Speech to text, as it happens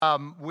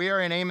We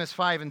are in Amos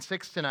 5 and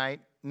 6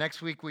 tonight.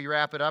 Next week we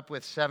wrap it up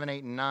with 7,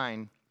 8, and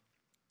 9.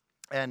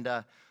 And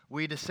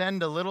we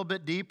descend a little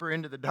bit deeper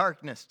into the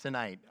darkness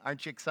tonight.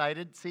 Aren't you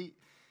excited? See,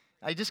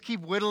 I just keep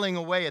whittling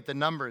away at the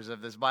numbers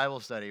of this Bible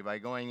study by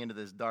going into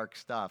this dark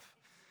stuff.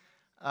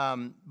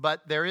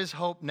 But there is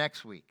hope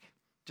next week,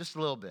 just a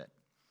little bit.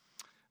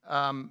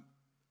 And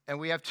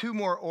we have two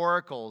more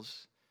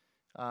oracles.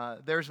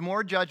 There's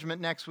more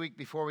judgment next week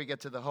before we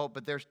get to the hope,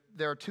 but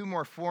there are two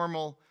more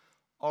formal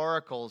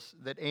oracles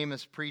that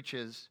Amos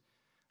preaches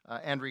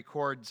and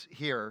records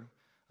here.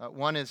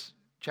 One is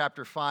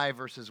chapter 5,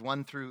 verses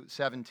 1 through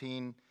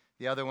 17.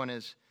 The other one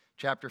is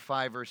chapter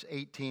 5, verse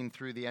 18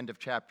 through the end of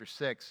chapter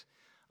 6.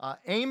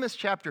 Amos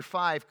chapter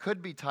 5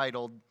 could be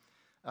titled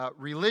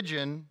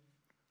Religion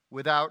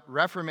Without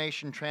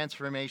Reformation,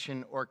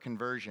 Transformation, or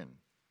Conversion.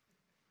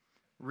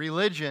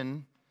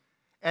 Religion,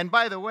 and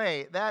by the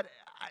way, that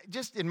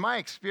just in my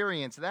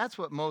experience, that's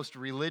what most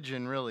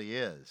religion really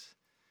is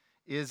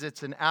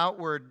it's an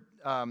outward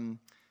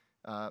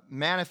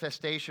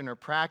manifestation or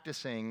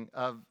practicing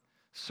of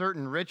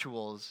certain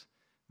rituals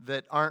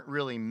that aren't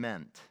really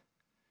meant.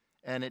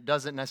 And it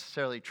doesn't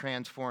necessarily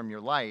transform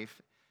your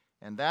life.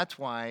 And that's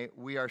why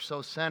we are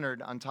so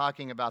centered on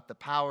talking about the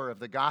power of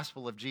the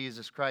gospel of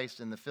Jesus Christ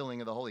and the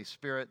filling of the Holy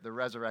Spirit, the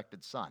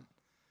resurrected Son.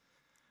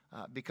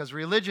 Because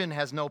religion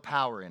has no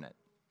power in it.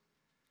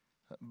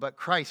 But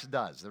Christ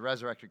does. The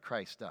resurrected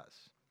Christ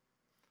does.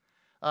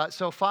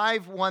 So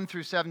 5, 1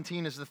 through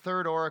 17 is the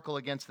third oracle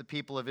against the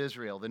people of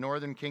Israel, the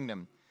northern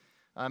kingdom.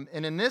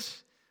 And in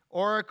this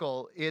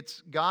oracle,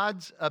 it's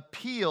God's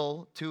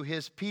appeal to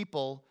his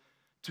people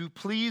to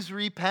please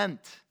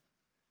repent.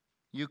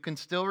 You can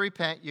still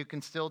repent, you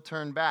can still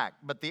turn back.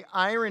 But the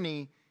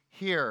irony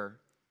here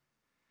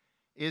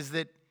is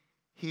that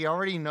he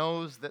already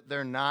knows that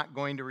they're not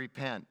going to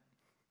repent.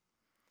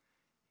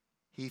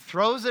 He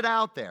throws it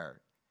out there,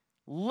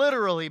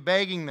 literally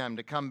begging them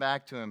to come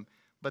back to him.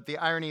 But the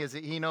irony is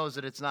that he knows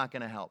that it's not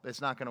going to help.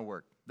 It's not going to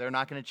work. They're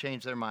not going to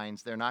change their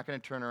minds. They're not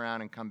going to turn around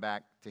and come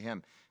back to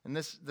him. And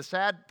the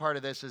sad part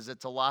of this is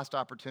it's a lost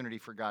opportunity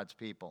for God's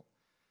people.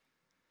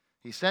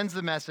 He sends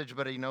the message,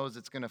 but he knows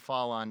it's going to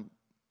fall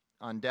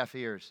on deaf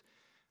ears.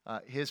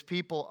 His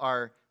people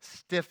are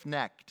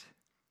stiff-necked.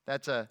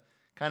 That's a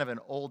kind of an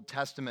Old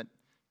Testament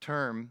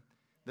term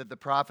that the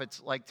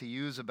prophets like to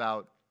use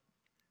about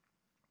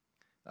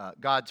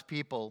God's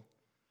people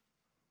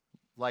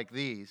like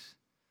these.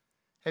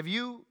 Have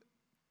you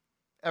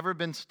ever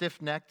been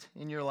stiff-necked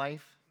in your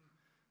life?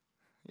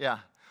 Yeah.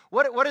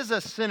 What is a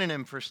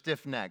synonym for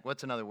stiff-necked?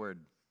 What's another word?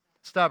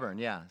 Stubborn,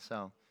 yeah.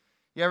 So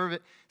you ever been,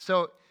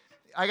 so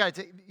I got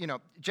to,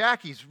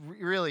 Jackie's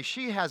really,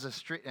 she has a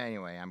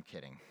anyway, I'm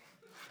kidding.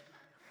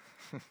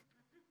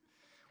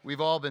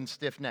 We've all been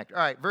stiff-necked. All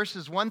right,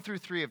 verses 1 through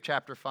 3 of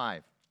chapter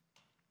 5.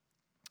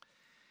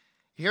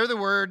 Hear the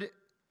word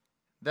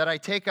that I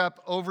take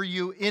up over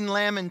you in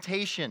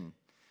lamentation.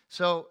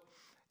 So,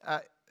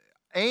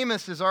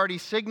 Amos is already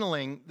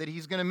signaling that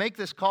he's going to make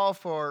this call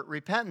for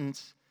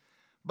repentance,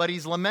 but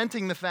he's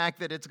lamenting the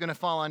fact that it's going to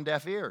fall on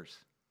deaf ears.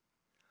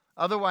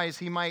 Otherwise,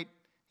 he might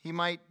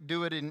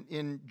do it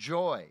in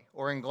joy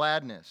or in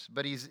gladness.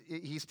 But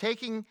he's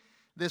taking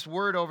this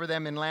word over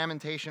them in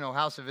lamentation, O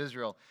house of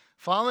Israel.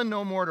 Fallen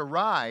no more to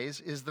rise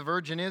is the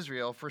virgin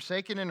Israel,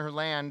 forsaken in her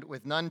land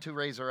with none to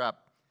raise her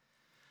up.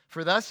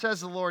 For thus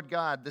says the Lord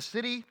God, the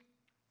city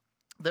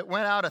that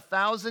went out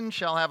 1,000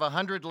 shall have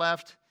 100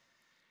 left,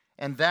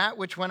 and that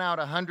which went out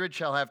 100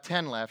 shall have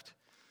 10 left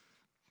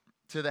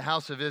to the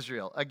house of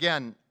Israel.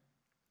 Again,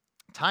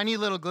 tiny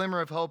little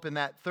glimmer of hope in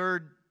that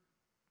third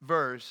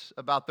verse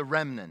about the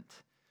remnant.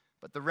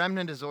 But the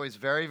remnant is always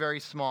very, very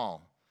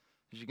small.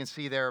 As you can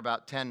see there,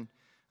 about 10%.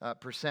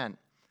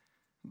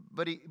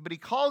 But he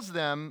calls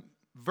them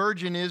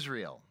virgin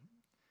Israel.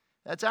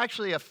 That's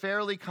actually a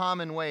fairly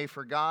common way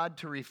for God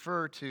to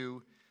refer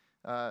to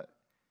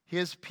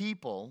his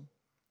people,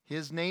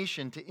 his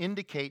nation, to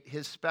indicate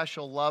his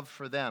special love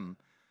for them,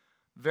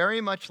 very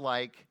much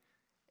like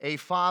a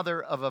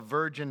father of a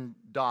virgin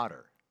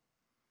daughter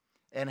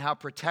and how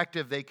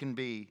protective they can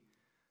be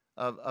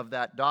of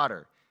that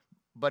daughter.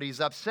 But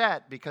he's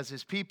upset because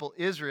his people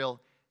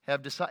Israel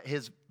have decided,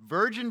 his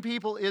virgin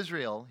people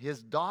Israel,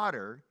 his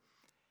daughter,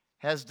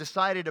 has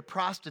decided to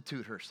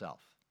prostitute herself.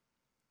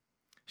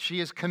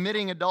 She is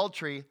committing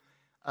adultery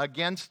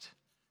against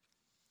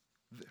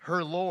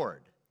her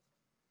Lord.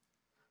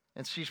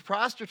 And she's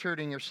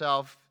prostituting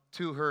herself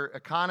to her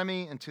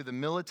economy and to the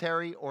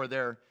military or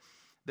their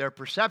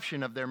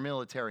perception of their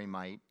military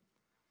might,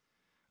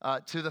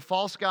 to the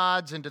false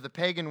gods and to the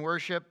pagan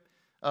worship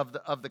of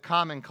the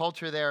common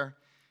culture there,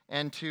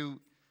 and to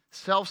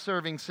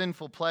self-serving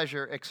sinful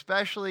pleasure,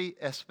 especially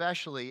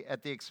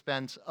at the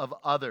expense of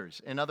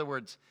others. In other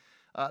words,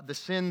 the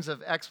sins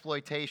of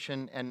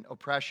exploitation and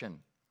oppression.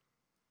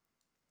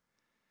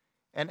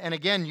 And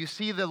again, you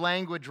see the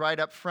language right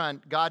up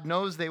front. God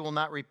knows they will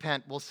not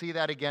repent. We'll see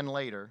that again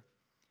later.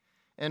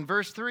 And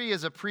verse 3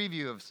 is a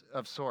preview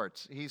of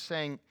sorts. He's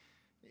saying,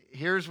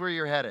 here's where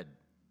you're headed.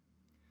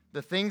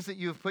 The things that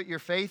you've put your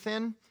faith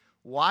in,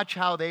 Watch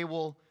how they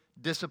will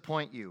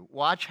disappoint you.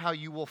 Watch how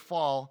you will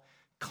fall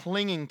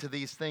clinging to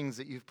these things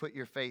that you've put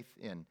your faith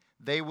in.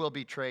 They will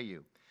betray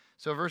you.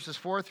 So verses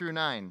 4 through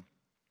 9.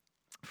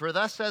 For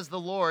thus says the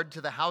Lord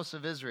to the house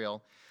of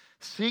Israel,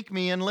 seek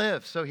me and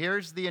live. So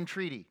here's the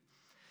entreaty.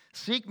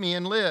 Seek me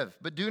and live,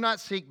 but do not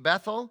seek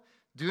Bethel.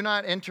 Do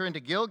not enter into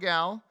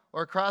Gilgal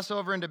or cross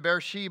over into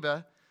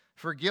Beersheba,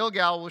 for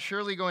Gilgal will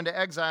surely go into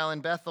exile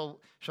and Bethel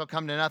shall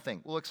come to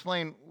nothing. We'll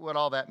explain what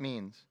all that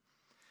means.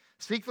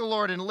 Seek the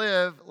Lord and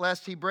live,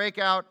 lest he break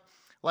out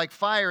like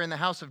fire in the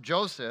house of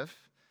Joseph.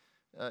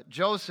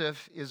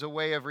 Joseph is a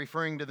way of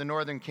referring to the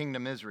northern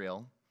kingdom,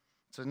 Israel.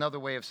 It's another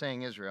way of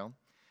saying Israel.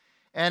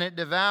 And it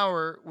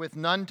devour with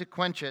none to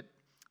quench it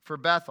for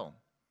Bethel.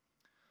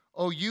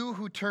 O you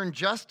who turn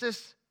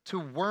justice to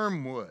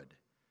wormwood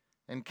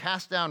and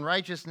cast down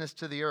righteousness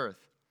to the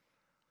earth.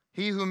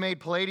 He who made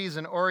Pleiades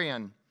and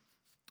Orion,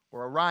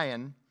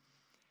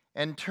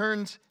 and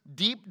turns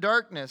deep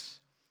darkness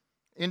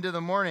into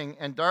the morning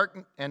and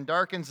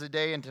darkens the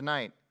day into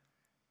night,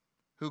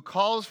 who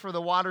calls for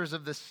the waters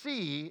of the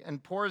sea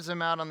and pours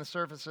them out on the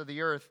surface of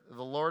the earth,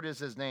 the Lord is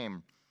his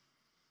name,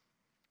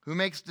 who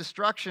makes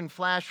destruction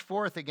flash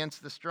forth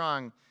against the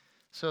strong,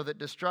 so that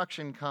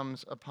destruction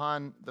comes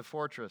upon the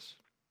fortress.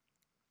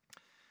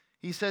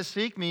 He says,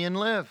 seek me and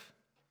live.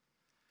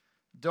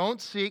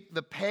 Don't seek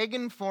the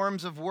pagan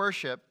forms of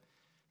worship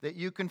that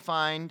you can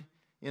find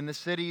in the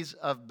cities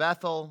of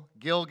Bethel,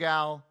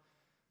 Gilgal,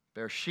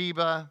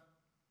 Beersheba.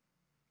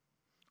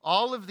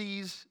 All of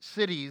these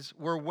cities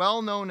were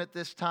well known at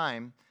this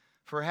time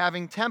for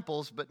having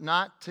temples, but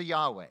not to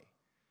Yahweh.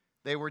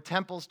 They were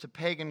temples to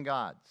pagan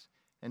gods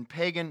and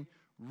pagan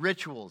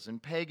rituals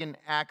and pagan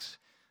acts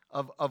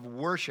of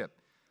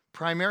worship,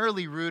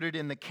 primarily rooted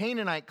in the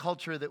Canaanite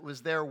culture that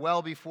was there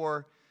well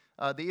before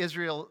the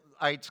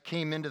Israelites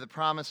came into the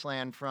Promised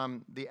Land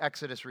from the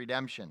Exodus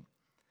redemption.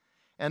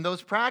 And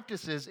those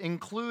practices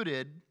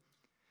included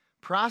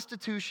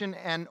prostitution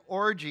and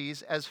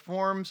orgies as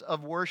forms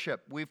of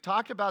worship. We've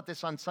talked about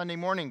this on Sunday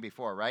morning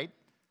before, right?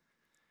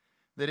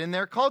 That in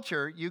their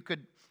culture, you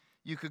could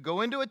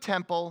go into a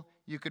temple,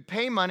 you could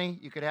pay money,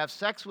 you could have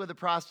sex with a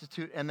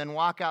prostitute, and then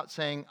walk out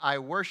saying, I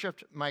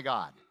worshiped my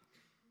God.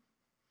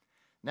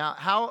 Now,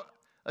 how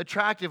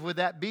attractive would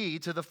that be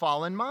to the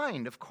fallen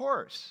mind? Of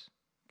course,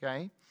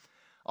 okay?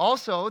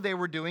 Also, they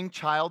were doing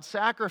child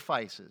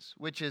sacrifices,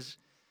 which is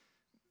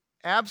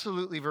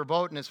absolutely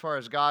verboten as far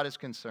as God is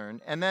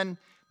concerned. And then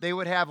they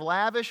would have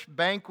lavish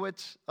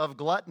banquets of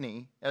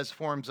gluttony as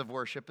forms of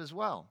worship as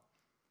well.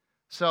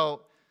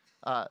 So,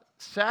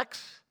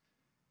 sex,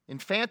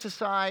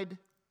 infanticide,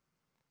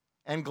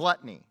 and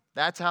gluttony.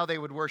 That's how they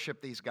would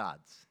worship these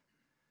gods.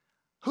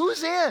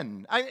 Who's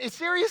in?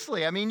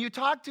 Seriously, I mean, you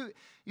talk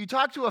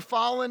to a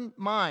fallen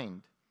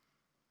mind.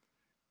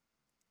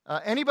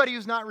 Anybody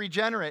who's not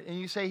regenerate, and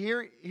you say,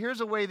 here's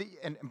a way that,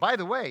 and by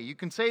the way, you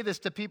can say this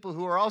to people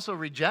who are also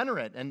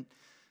regenerate. And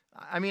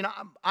I mean,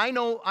 I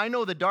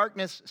know the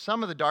darkness,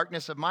 some of the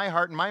darkness of my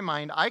heart and my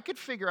mind. I could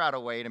figure out a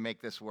way to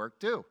make this work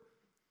too.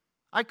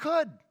 I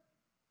could.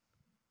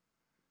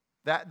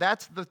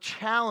 That's the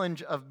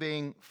challenge of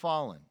being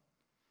fallen.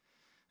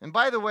 And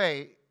by the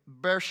way,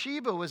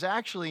 Beersheba was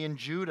actually in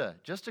Judah,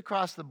 just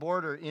across the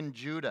border in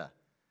Judah,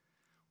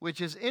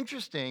 which is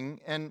interesting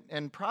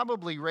and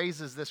probably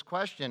raises this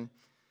question.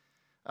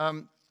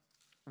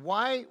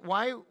 Why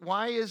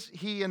is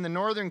he in the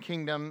northern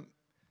kingdom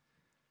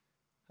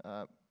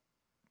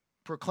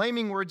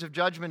proclaiming words of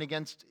judgment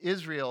against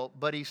Israel,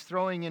 but he's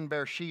throwing in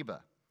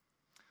Beersheba?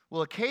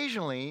 Well,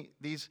 occasionally,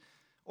 these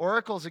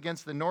oracles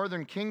against the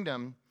northern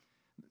kingdom,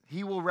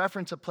 he will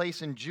reference a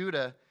place in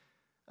Judah.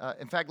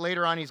 In fact,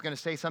 later on, he's going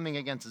to say something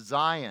against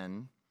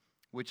Zion,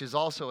 which is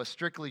also a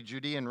strictly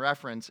Judean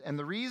reference. And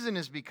the reason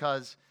is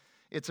because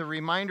it's a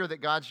reminder that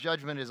God's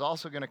judgment is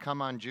also going to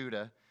come on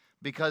Judah,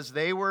 because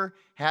they were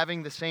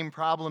having the same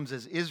problems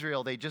as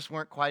Israel. They just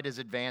weren't quite as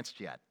advanced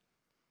yet.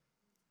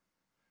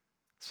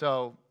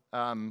 So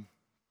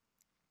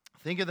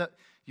think of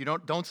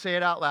don't say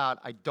it out loud.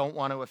 I don't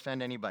want to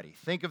offend anybody.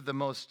 Think of the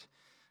most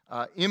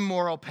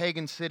immoral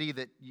pagan city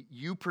that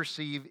you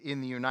perceive in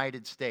the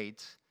United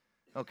States.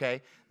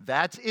 Okay,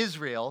 that's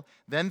Israel.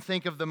 Then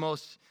think of the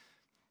most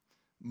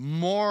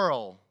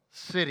moral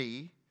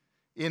city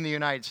in the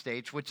United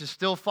States, which is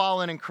still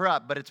fallen and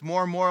corrupt, but it's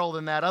more moral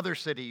than that other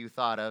city you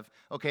thought of.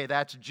 Okay,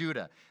 that's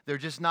Judah. They're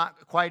just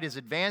not quite as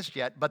advanced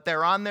yet, but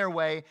they're on their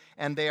way,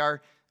 and they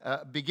are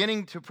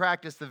beginning to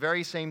practice the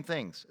very same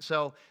things.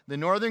 So the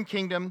northern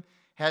kingdom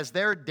has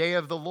their day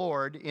of the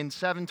Lord in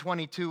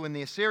 722 when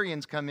the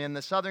Assyrians come in.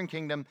 The southern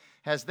kingdom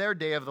has their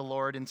day of the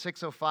Lord in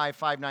 605,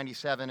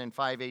 597, and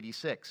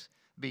 586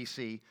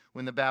 BC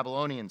when the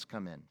Babylonians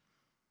come in.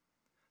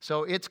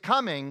 So it's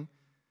coming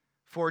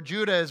for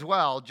Judah as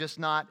well, just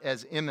not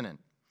as imminent.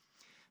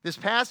 This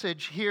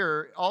passage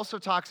here also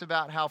talks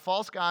about how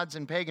false gods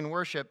and pagan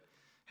worship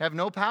have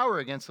no power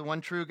against the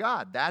one true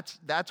God.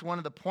 That's one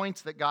of the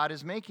points that God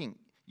is making.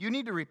 You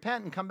need to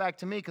repent and come back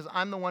to me because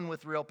I'm the one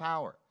with real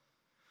power.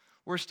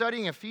 We're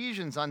studying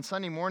Ephesians on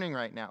Sunday morning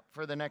right now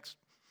for the next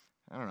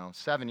I don't know,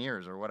 7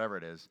 years or whatever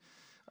it is.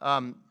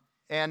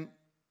 And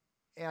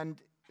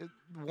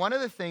one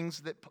of the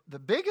things the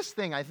biggest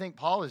thing I think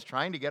Paul is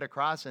trying to get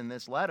across in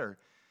this letter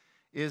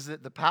is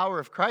that the power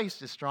of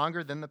Christ is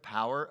stronger than the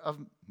power of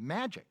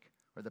magic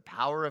or the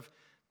power of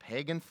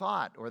pagan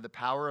thought or the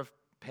power of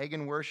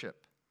pagan worship.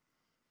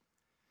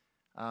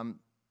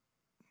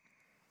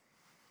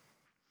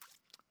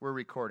 We're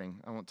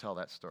recording. I won't tell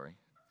that story.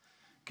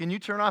 Can you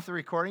turn off the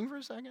recording for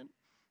a second?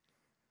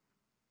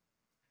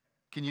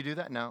 Can you do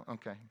that? No?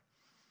 Okay.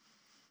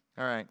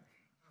 All right.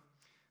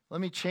 Let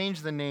me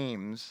change the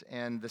names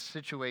and the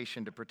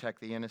situation to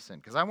protect the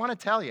innocent, because I want to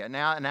tell you.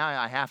 Now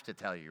I have to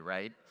tell you,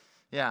 right?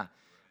 Yeah.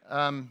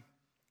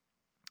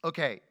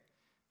 Okay.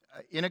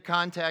 In a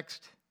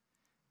context,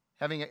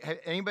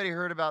 anybody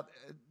heard about,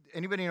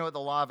 anybody know what the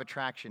law of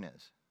attraction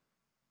is?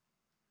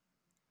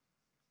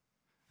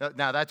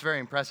 Now, that's very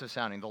impressive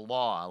sounding. The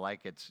law,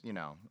 like it's,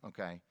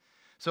 okay.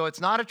 So it's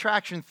not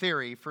attraction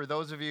theory. For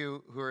those of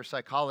you who are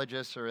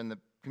psychologists or in the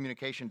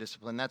communication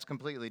discipline, that's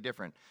completely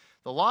different.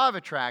 The law of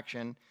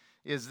attraction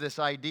is this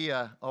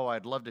idea,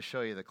 I'd love to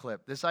show you the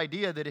clip. This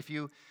idea that if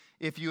you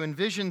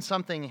envision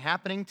something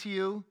happening to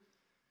you,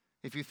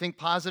 if you think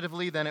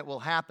positively, then it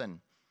will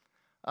happen.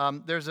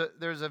 There's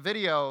a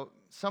video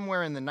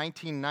somewhere in the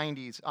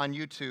 1990s on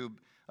YouTube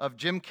of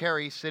Jim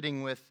Carrey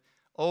sitting with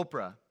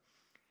Oprah,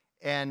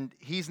 and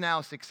he's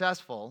now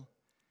successful,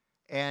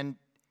 and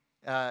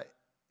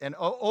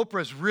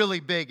Oprah's really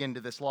big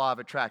into this law of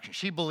attraction.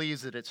 She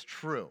believes that it's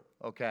true,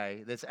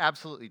 okay? That's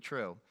absolutely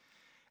true.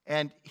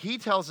 And he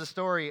tells the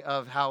story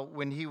of how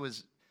when he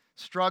was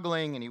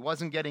struggling and he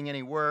wasn't getting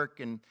any work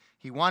and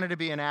he wanted to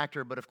be an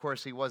actor, but of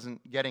course he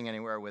wasn't getting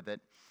anywhere with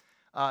it,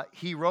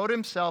 he wrote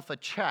himself a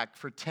check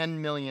for $10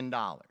 million.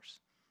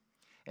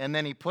 And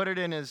then he put it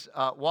in his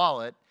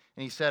wallet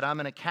and he said, I'm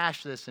going to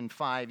cash this in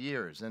 5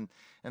 years. And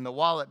the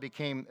wallet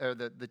became, or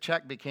the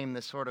check became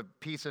this sort of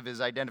piece of his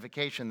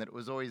identification that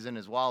was always in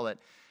his wallet.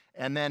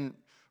 And then,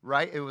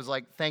 it was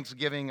like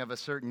Thanksgiving of a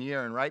certain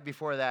year, and right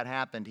before that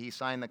happened, he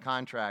signed the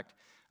contract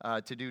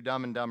to do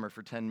Dumb and Dumber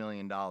for $10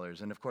 million.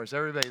 And of course,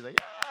 everybody's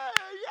like,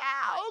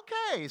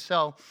 yeah, okay.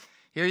 So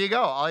here you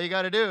go. All you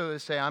got to do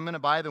is say, I'm going to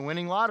buy the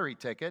winning lottery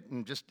ticket,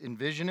 and just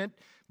envision it,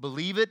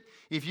 believe it.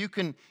 If you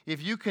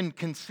can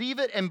conceive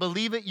it and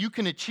believe it, you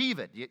can achieve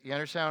it. You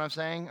understand what I'm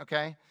saying?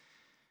 Okay.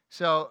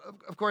 So,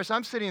 of course,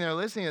 I'm sitting there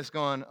listening to this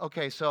going,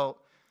 okay, so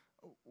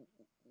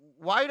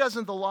why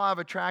doesn't the law of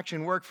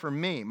attraction work for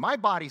me? My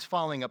body's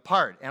falling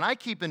apart, and I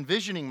keep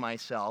envisioning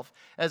myself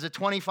as a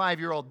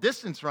 25-year-old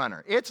distance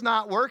runner. It's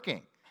not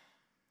working.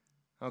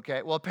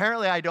 Okay, well,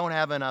 apparently I don't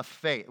have enough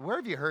faith. Where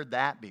have you heard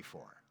that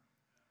before?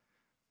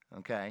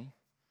 Okay,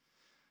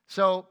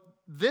 so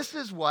this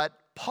is what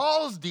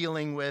Paul's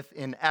dealing with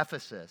in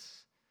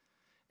Ephesus.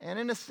 And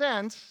in a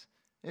sense,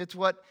 it's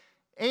what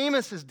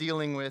Amos is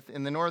dealing with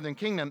in the northern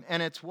kingdom,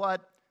 and it's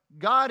what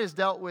God has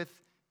dealt with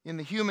in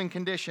the human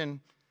condition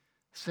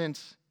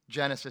since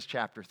Genesis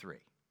chapter 3.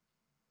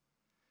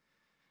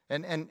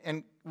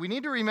 And we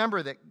need to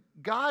remember that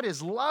God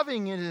is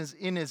loving in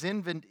his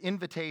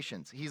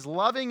invitations. He's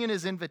loving in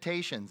his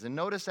invitations, and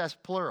notice that's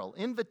plural,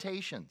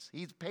 invitations.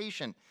 He's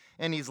patient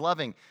and he's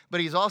loving, but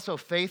he's also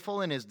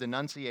faithful in his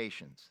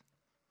denunciations.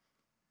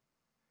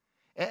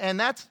 And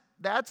that's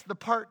the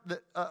part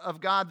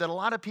of God that a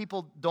lot of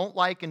people don't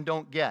like and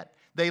don't get.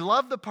 They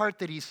love the part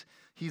that he's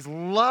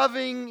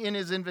loving in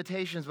his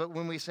invitations, but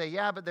when we say,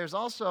 yeah, but there's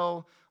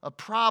also a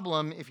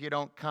problem if you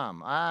don't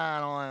come. I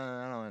don't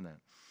like that.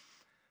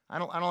 I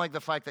don't like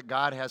the fact that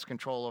God has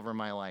control over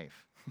my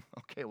life.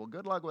 Okay, well,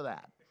 good luck with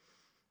that.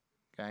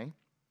 Okay?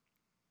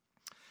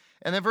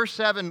 And then verse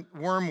 7,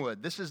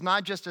 wormwood. This is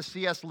not just a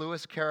C.S.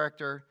 Lewis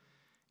character.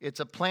 It's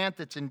a plant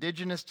that's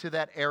indigenous to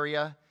that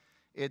area.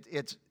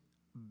 It's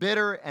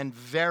bitter and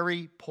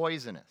very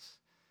poisonous.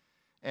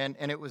 And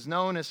it was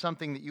known as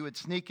something that you would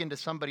sneak into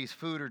somebody's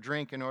food or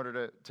drink in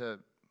order to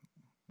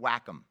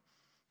whack them,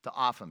 to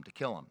off them, to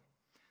kill them.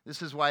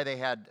 This is why they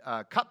had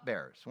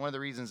cupbearers. One of the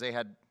reasons they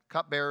had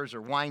cupbearers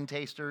or wine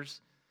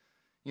tasters,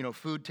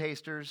 food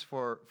tasters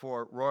for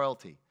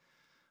royalty.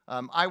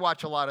 I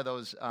watch a lot of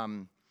those,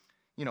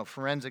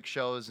 forensic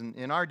shows. And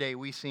in our day,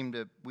 we seem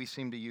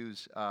to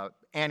use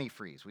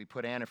antifreeze. We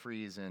put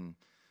antifreeze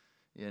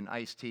in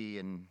iced tea,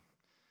 and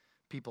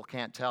people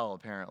can't tell,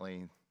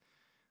 apparently.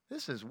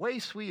 This is way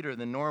sweeter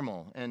than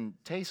normal and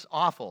tastes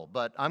awful,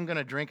 but I'm going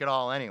to drink it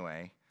all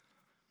anyway,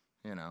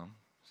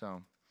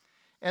 so.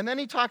 And then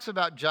he talks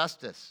about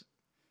justice.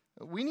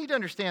 We need to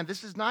understand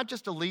this is not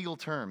just a legal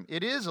term.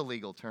 It is a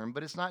legal term,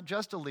 but it's not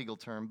just a legal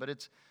term, but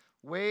it's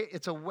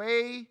a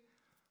way,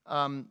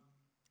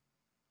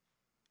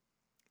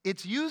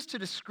 it's used to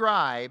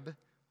describe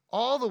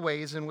all the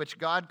ways in which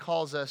God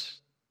calls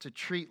us to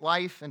treat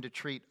life and to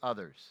treat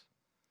others.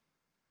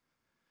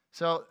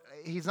 So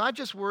he's not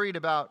just worried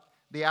about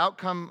the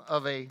outcome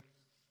of a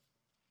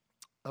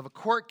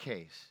court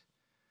case,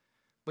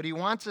 but he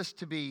wants us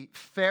to be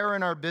fair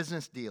in our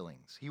business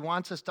dealings. He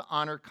wants us to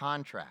honor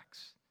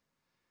contracts.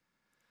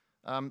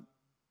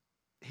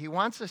 He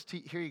wants us to,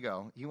 here you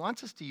go, he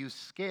wants us to use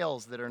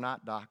scales that are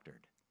not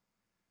doctored.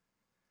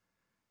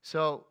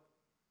 So,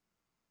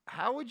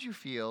 how would you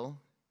feel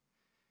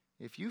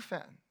if you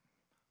found,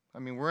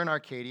 we're in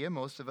Arcadia.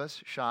 Most of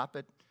us shop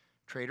at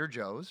Trader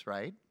Joe's,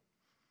 right?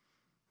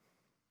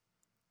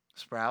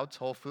 Sprouts,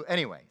 Whole Foods,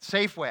 anyway,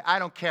 Safeway, I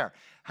don't care.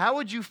 How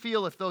would you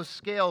feel if those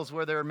scales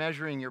where they're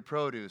measuring your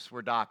produce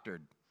were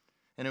doctored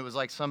and it was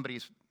like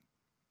somebody's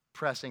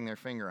pressing their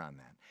finger on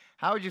that?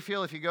 How would you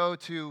feel if you go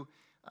to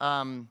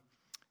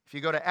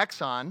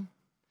Exxon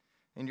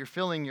and you're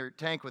filling your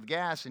tank with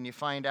gas and you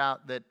find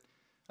out that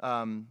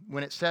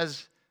when it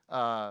says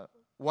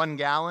 1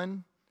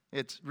 gallon,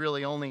 it's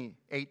really only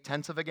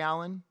 0.8 of a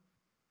gallon?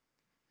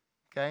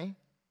 Okay?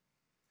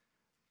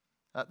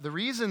 The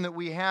reason that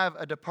we have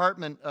a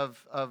department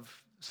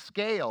of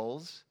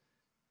scales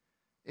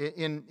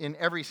in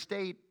every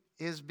state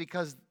is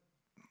because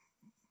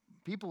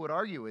people would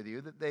argue with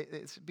you that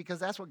it's because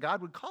that's what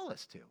God would call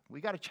us to.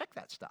 We got to check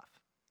that stuff.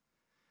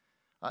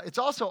 It's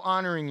also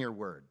honoring your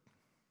word.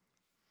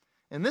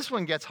 And this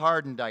one gets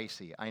hard and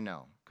dicey, I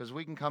know, because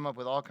we can come up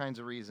with all kinds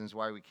of reasons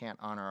why we can't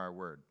honor our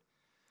word.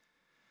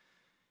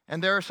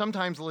 And there are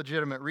sometimes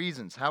legitimate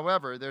reasons.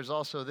 However, there's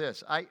also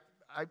this. I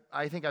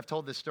think I've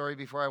told this story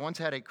before. I once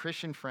had a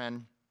Christian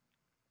friend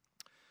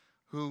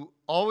who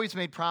always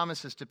made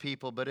promises to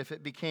people, but if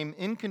it became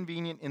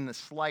inconvenient in the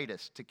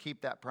slightest to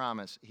keep that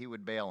promise, he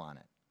would bail on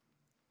it.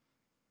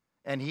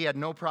 And he had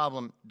no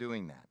problem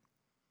doing that.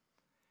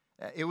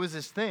 It was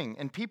his thing,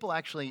 and people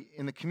actually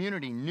in the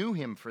community knew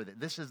him for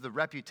that. This is the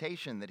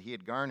reputation that he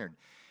had garnered.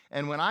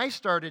 And when I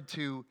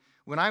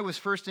was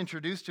first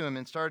introduced to him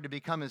and started to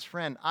become his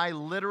friend, I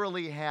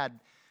literally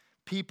had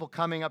people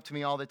coming up to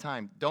me all the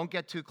time. Don't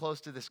get too close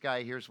to this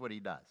guy. Here's what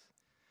he does.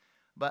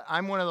 But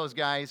I'm one of those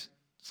guys,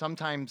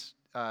 sometimes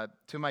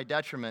to my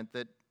detriment,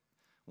 that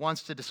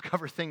wants to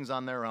discover things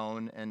on their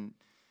own and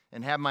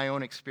have my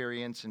own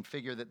experience and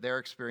figure that their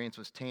experience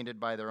was tainted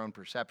by their own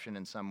perception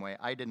in some way.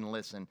 I didn't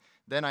listen.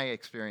 Then I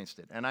experienced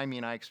it. And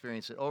I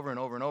experienced it over and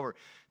over and over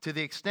to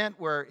the extent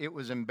where it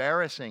was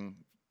embarrassing,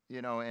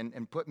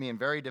 and put me in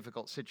very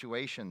difficult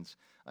situations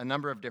a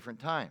number of different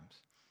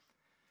times.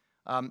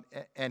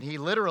 And he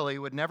literally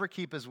would never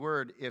keep his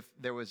word if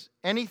there was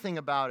anything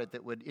about it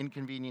that would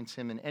inconvenience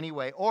him in any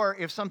way, or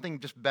if something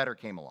just better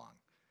came along.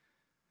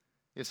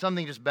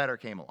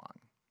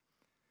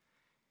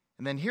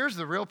 And then here's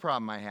the real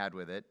problem I had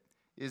with it,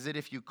 is that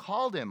if you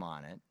called him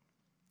on it,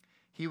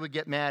 he would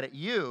get mad at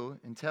you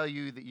and tell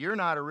you that you're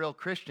not a real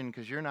Christian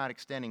because you're not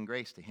extending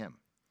grace to him.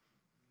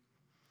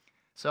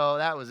 So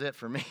that was it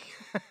for me.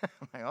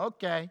 I'm like,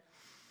 okay,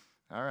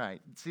 all right.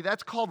 See,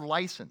 that's called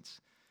license.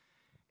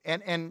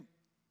 And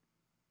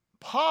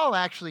Paul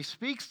actually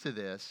speaks to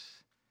this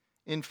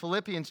in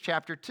Philippians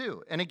chapter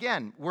 2. And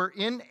again, we're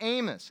in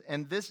Amos,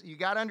 and this, you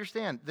got to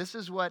understand, this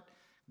is what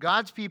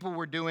God's people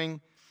were doing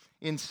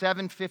in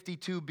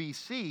 752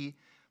 BC,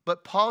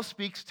 but Paul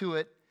speaks to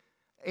it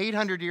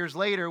 800 years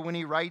later when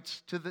he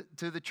writes to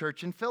the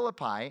church in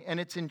Philippi, and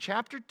it's in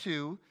chapter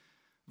 2,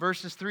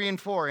 verses 3 and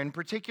 4. In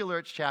particular,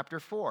 it's chapter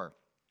 4.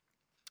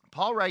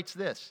 Paul writes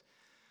this: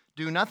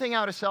 "Do nothing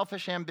out of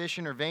selfish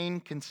ambition or vain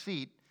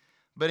conceit,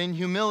 but in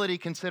humility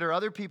consider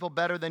other people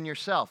better than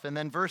yourself." And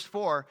then verse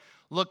 4,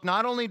 "Look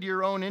not only to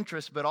your own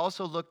interests, but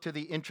also look to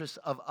the interests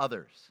of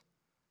others."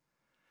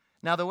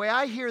 Now, the way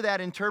I hear that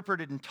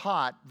interpreted and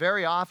taught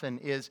very often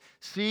is,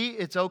 see,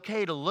 it's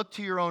okay to look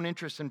to your own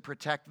interests and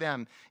protect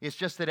them. It's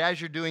just that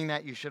as you're doing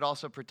that, you should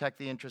also protect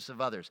the interests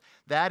of others.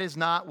 That is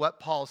not what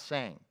Paul's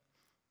saying.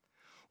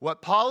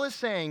 What Paul is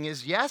saying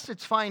is, yes,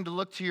 it's fine to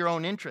look to your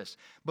own interests,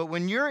 but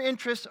when your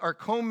interests are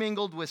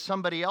commingled with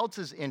somebody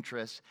else's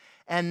interests,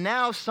 and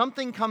now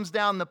something comes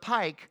down the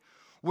pike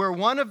where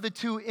one of the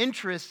two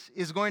interests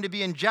is going to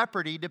be in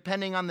jeopardy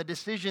depending on the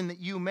decision that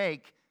you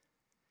make,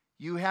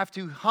 you have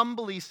to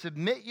humbly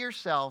submit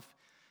yourself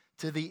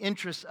to the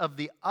interests of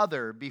the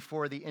other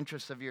before the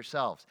interests of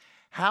yourselves.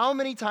 How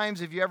many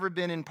times have you ever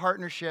been in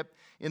partnership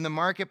in the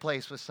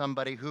marketplace with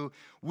somebody who,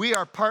 we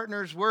are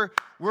partners, we're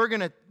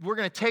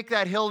gonna take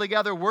that hill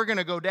together, we're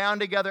gonna go down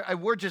together,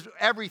 we're just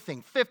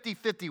everything,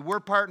 50-50, we're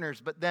partners,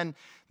 but then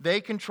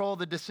they control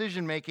the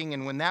decision making,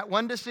 and when that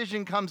one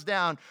decision comes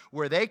down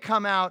where they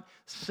come out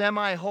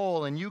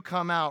semi-whole and you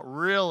come out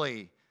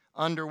really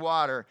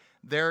underwater,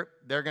 they're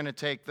going to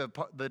take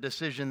the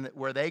decision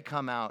where they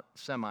come out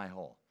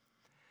semi-whole.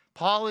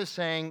 Paul is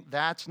saying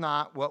that's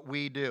not what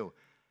we do.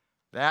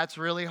 That's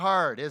really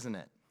hard, isn't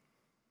it?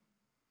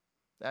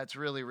 That's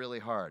really, really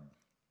hard.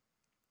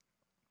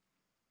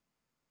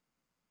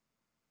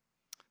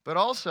 But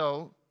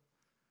also,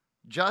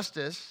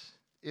 justice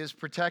is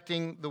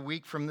protecting the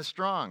weak from the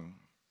strong.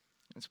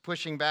 It's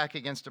pushing back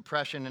against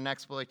oppression and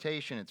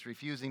exploitation. It's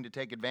refusing to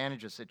take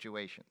advantage of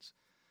situations.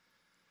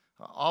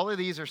 All of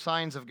these are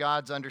signs of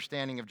God's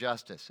understanding of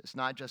justice. It's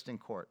not just in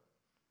court.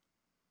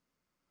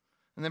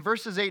 And then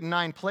verses 8 and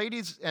 9,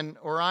 Pleiades and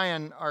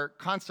Orion are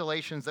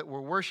constellations that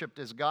were worshipped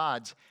as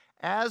gods,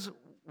 as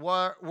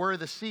were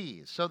the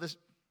seas. So this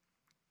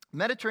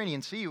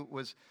Mediterranean Sea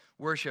was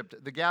worshipped.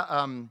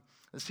 The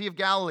Sea of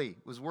Galilee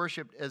was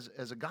worshipped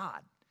as a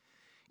god.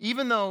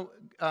 Even though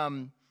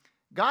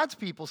God's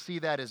people see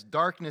that as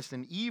darkness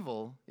and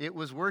evil. It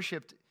was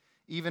worshipped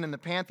even in the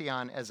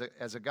pantheon as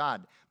a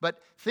god.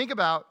 But think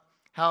about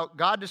how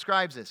God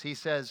describes this. He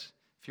says,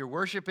 if you're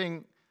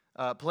worshiping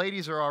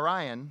Pleiades or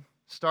Orion,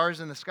 stars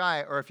in the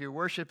sky, or if you're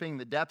worshiping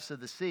the depths of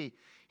the sea,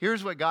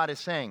 here's what God is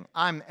saying: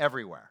 I'm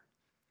everywhere.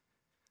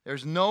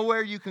 There's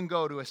nowhere you can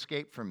go to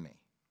escape from me.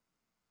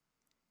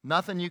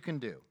 Nothing you can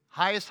do.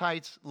 Highest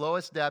heights,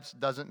 lowest depths,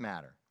 doesn't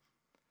matter.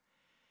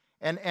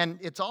 And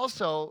it's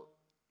also,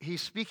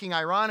 he's speaking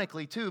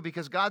ironically too,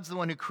 because God's the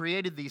one who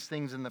created these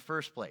things in the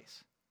first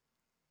place.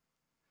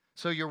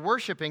 So you're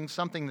worshiping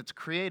something that's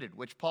created,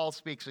 which Paul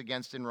speaks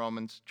against in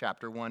Romans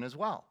chapter 1 as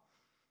well.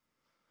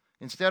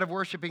 Instead of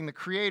worshiping the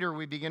Creator,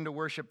 we begin to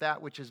worship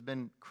that which has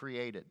been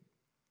created.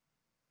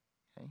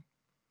 Okay?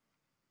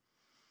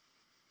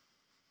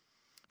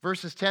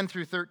 Verses 10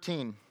 through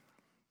 13.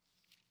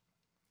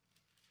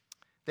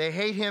 They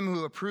hate him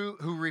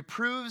who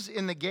reproves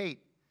in the gate,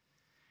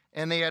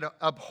 and they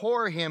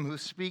abhor him who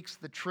speaks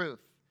the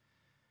truth.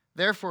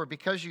 Therefore,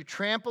 because you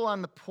trample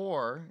on the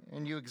poor,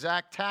 and you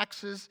exact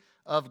taxes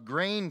of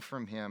grain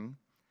from him,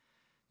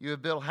 you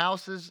have built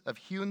houses of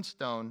hewn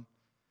stone,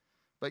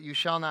 but you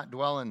shall not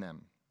dwell in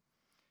them.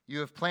 You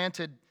have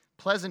planted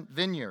pleasant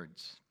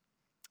vineyards,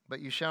 but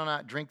you shall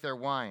not drink their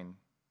wine.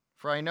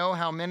 For I know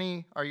how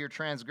many are your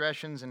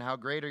transgressions and how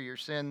great are your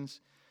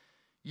sins.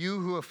 You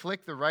who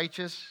afflict the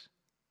righteous,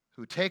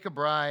 who take a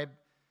bribe,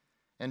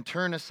 and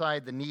turn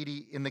aside the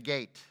needy in the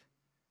gate.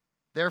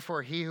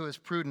 Therefore he who is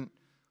prudent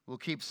will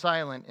keep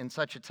silent in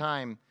such a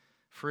time,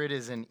 for it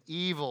is an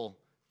evil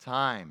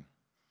time.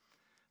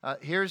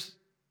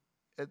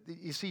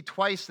 You see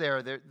twice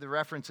there, the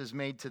reference is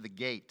made to the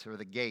gate or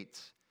the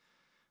gates.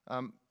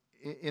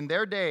 In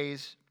their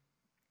days,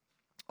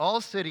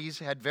 all cities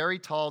had very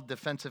tall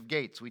defensive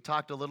gates. We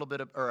talked a little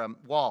bit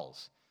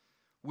walls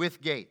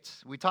with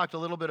gates. We talked a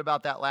little bit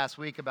about that last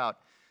week about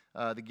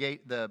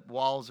the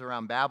walls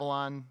around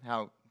Babylon,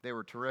 how they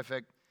were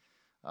terrific.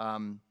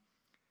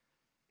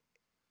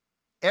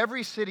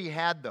 Every city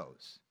had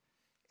those.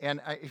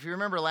 And if you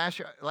remember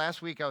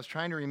last week, I was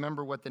trying to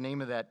remember what the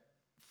name of that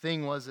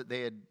thing was that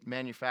they had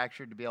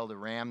manufactured to be able to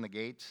ram the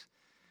gates.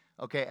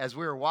 Okay, as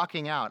we were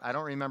walking out, I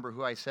don't remember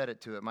who I said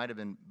it to. It might have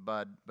been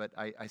Bud, but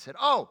I said,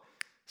 oh,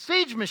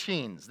 siege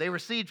machines. They were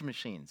siege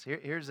machines.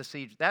 Here's a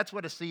siege. That's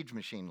what a siege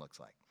machine looks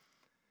like.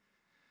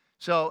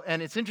 So,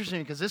 and it's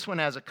interesting because this one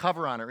has a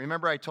cover on it.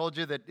 Remember I told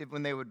you that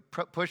when they would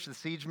push the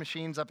siege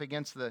machines up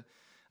against the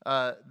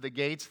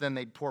gates, then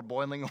they'd pour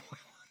boiling oil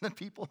on the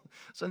people.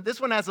 So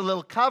this one has a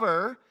little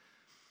cover,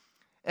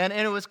 and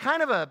it was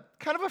kind of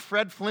a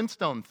Fred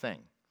Flintstone thing,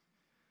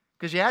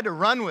 because you had to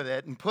run with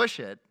it and push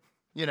it,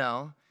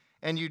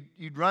 and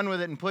you'd run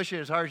with it and push it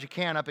as hard as you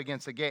can up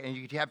against the gate, and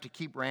you'd have to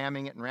keep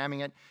ramming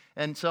it.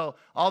 And so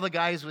all the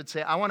guys would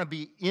say, I want to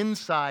be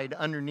inside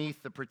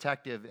underneath the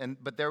protective,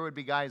 but there would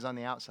be guys on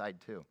the outside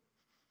too.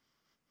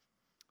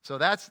 So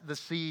that's the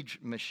siege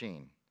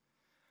machine.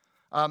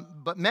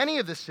 But many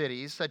of the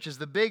cities, such as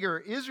the bigger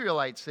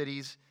Israelite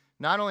cities,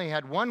 not only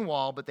had one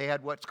wall, but they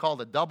had what's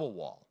called a double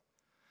wall.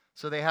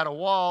 So they had a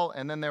wall,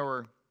 and then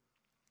there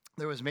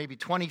was maybe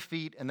 20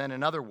 feet, and then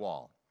another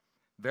wall.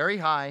 Very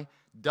high,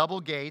 double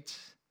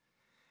gates.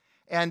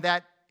 And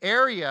that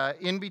area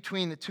in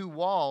between the two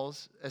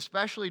walls,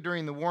 especially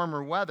during the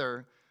warmer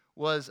weather,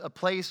 was a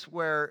place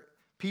where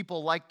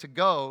people liked to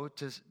go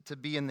to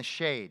be in the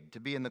shade, to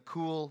be in the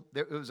cool.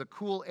 It was a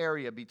cool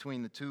area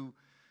between the two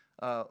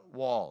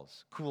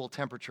walls, cool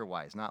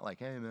temperature-wise. Not like,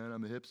 hey, man,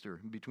 I'm a hipster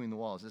between the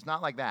walls. It's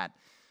not like that,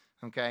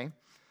 okay?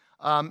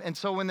 And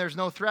so when there's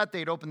no threat,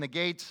 they'd open the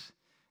gates,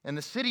 and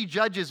the city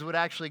judges would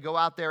actually go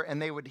out there, and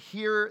they would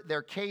hear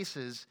their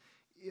cases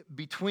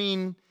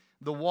between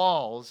the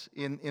walls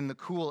in the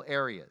cool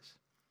areas.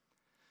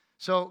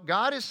 So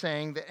God is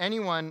saying that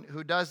anyone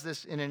who does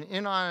this in an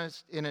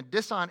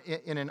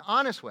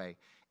honest way,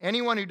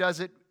 anyone who does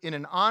it in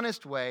an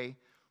honest way,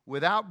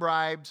 without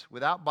bribes,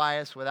 without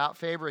bias, without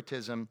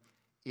favoritism,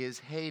 is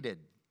hated.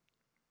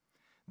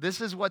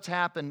 This is what's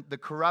happened, the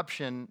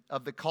corruption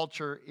of the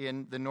culture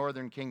in the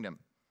northern kingdom.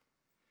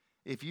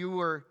 If you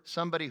were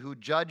somebody who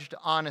judged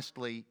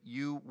honestly,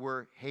 you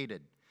were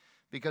hated.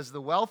 Because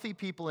the wealthy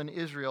people in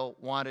Israel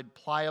wanted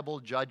pliable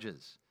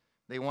judges.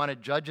 They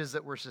wanted judges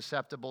that were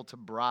susceptible to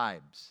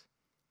bribes.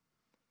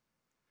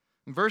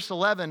 In verse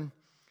 11,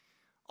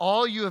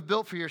 all you have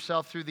built for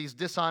yourself through these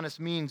dishonest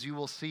means you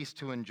will cease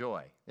to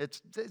enjoy.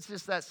 It's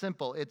just that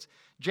simple. It's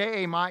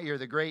J.A. Motyer,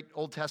 the great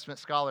Old Testament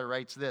scholar,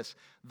 writes this: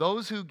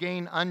 those who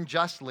gain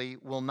unjustly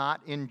will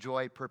not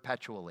enjoy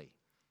perpetually.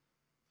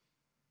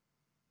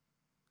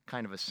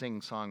 Kind of a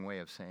sing-song way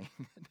of saying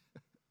it.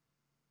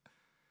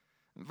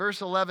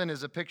 Verse 11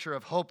 is a picture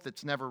of hope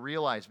that's never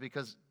realized,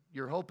 because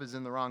your hope is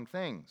in the wrong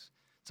things.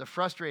 It's a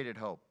frustrated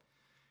hope.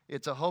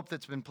 It's a hope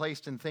that's been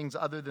placed in things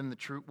other than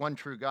the one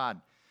true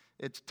God.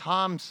 It's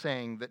Tom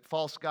saying that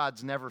false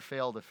gods never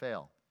fail to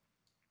fail.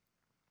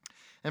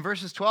 And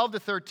verses 12 to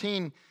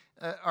 13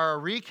 are a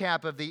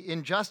recap of the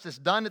injustice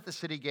done at the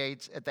city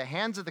gates at the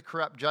hands of the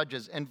corrupt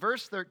judges. And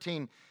verse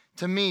 13,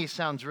 to me,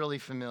 sounds really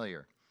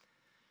familiar.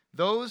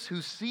 those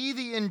who see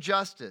the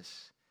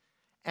injustice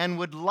and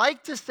would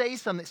like to say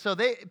something. So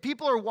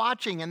people are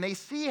watching and they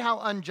see how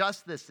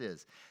unjust this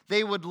is.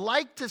 They would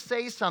like to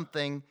say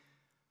something,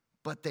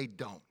 but they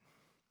don't.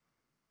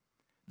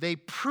 They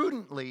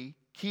prudently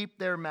keep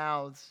their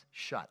mouths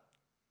shut.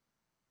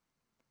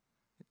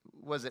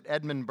 Was it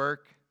Edmund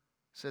Burke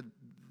said,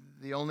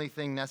 the only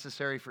thing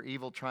necessary for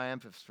evil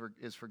triumph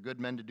is for good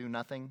men to do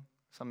nothing?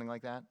 Something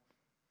like that.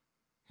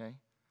 Okay?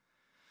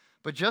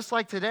 But just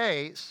like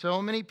today,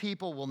 so many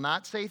people will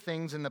not say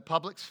things in the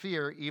public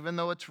sphere, even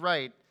though it's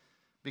right,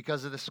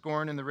 because of the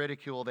scorn and the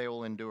ridicule they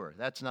will endure.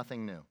 That's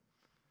nothing new.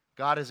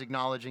 God is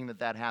acknowledging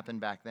that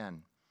happened back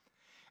then.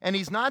 And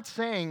he's not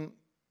saying,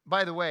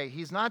 by the way,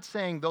 he's not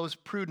saying those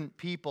prudent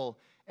people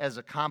as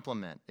a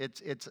compliment.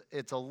 It's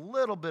a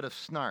little bit of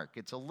snark.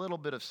 It's a little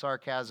bit of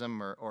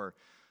sarcasm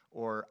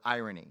or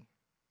irony.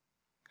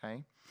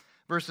 Okay?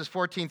 Verses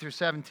 14 through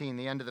 17,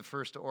 the end of the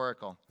first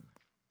oracle.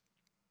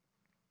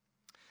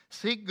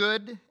 Seek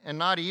good and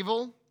not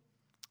evil,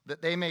 that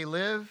they may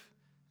live,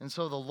 and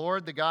so the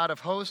Lord, the God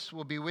of hosts,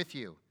 will be with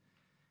you.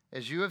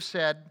 As you have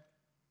said,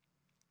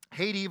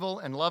 hate evil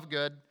and love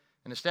good,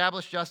 and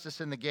establish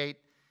justice in the gate.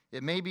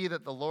 It may be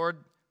that the Lord,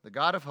 the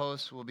God of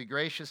hosts, will be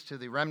gracious to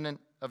the remnant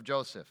of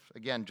Joseph.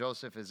 Again,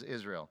 Joseph is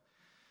Israel.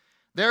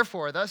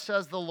 Therefore, thus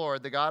says the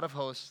Lord, the God of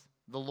hosts,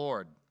 the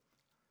Lord.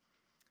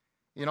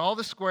 In all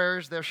the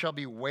squares there shall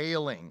be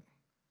wailing,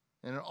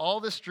 and in all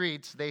the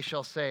streets they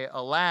shall say,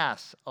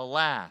 alas,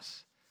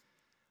 alas.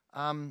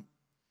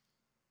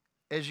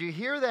 As you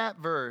hear that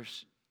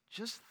verse,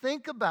 just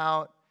think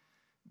about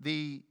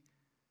the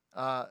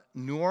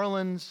New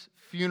Orleans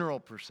funeral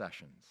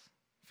processions.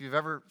 If you've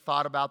ever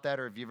thought about that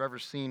or if you've ever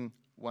seen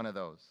one of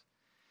those.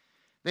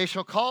 They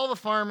shall call the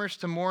farmers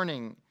to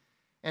mourning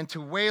and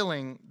to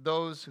wailing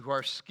those who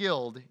are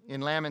skilled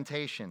in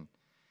lamentation.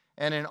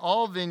 And in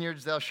all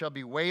vineyards thou shalt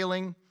be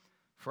wailing,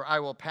 for I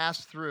will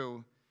pass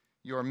through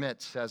your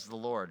midst, says the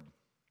Lord.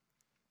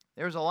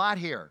 There's a lot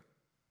here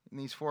in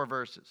these 4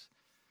 verses.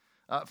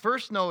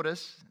 First,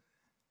 notice,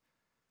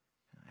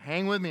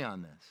 hang with me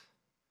on this.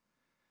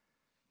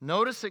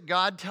 Notice that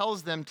God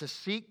tells them to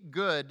seek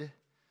good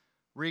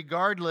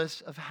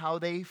regardless of how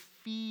they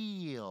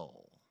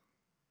feel.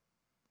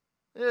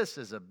 This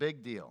is a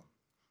big deal.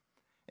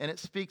 And it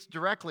speaks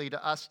directly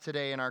to us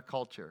today in our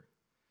culture.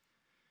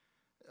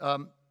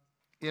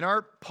 In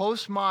our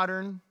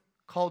postmodern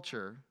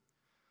culture,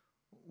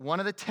 one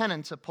of the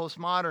tenets of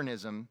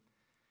postmodernism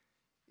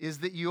is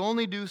that you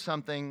only do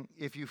something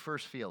if you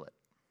first feel it.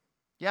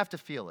 You have to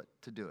feel it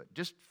to do it.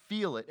 Just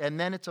feel it, and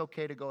then it's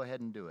okay to go ahead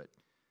and do it.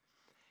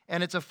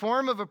 And it's a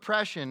form of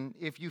oppression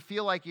if you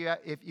feel like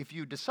if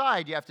you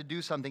decide you have to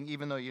do something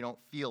even though you don't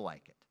feel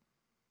like it.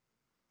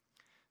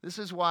 This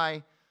is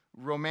why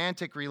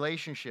romantic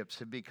relationships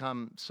have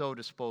become so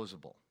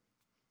disposable.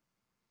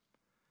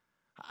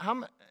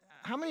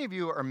 How many of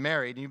you are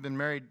married, and you've been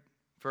married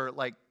for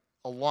like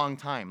a long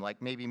time,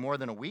 like maybe more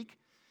than a week,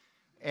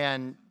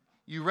 and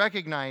you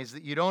recognize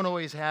that you don't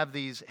always have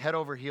these head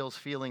over heels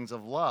feelings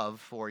of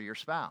love for your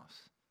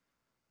spouse?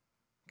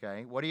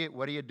 Okay, what do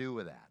you do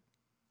with that?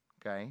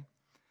 Okay,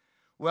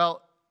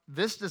 well,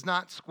 this does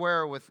not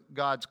square with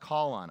God's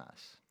call on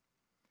us.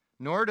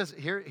 Nor does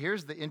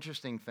here's the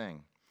interesting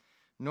thing.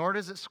 Nor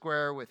does it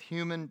square with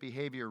human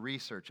behavior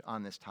research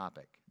on this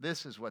topic.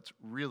 This is what's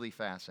really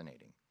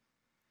fascinating.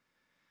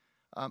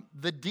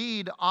 The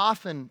deed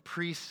often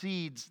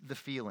precedes the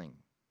feeling.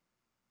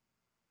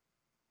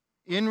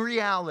 In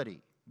reality,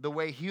 the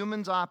way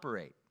humans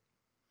operate,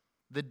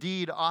 the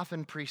deed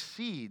often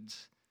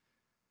precedes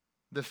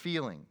the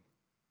feeling.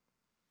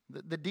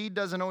 The deed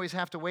doesn't always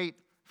have to wait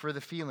for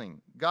the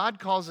feeling. God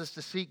calls us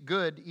to seek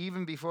good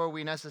even before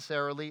we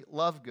necessarily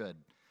love good.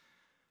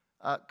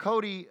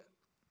 Cody,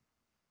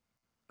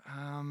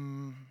 I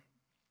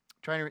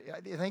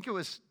think it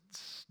was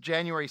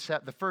January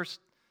 7th, the first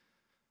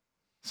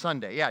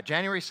Sunday. Yeah,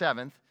 January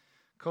 7th,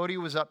 Cody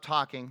was up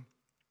talking,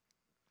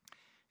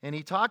 and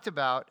he talked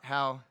about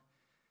how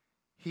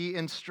he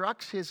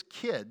instructs his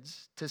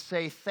kids to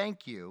say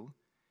thank you,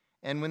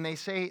 and when they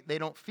say they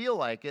don't feel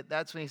like it,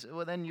 that's when he said,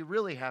 well, then you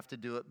really have to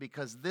do it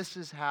because this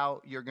is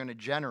how you're going to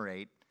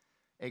generate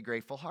a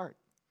grateful heart.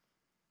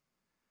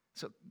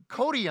 So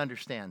Cody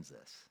understands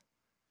this.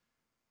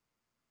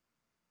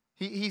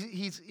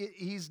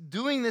 He's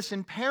doing this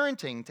in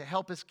parenting to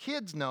help his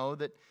kids know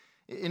that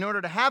in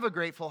order to have a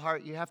grateful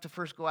heart, you have to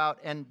first go out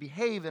and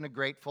behave in a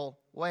grateful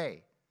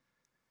way.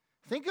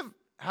 Think of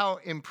how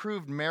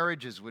improved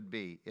marriages would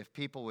be if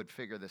people would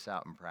figure this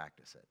out and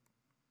practice it.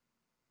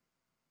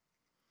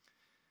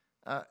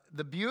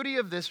 The beauty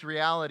of this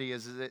reality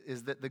is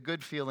that the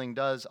good feeling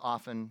does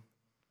often,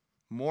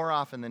 more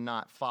often than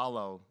not,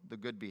 follow the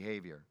good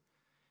behavior.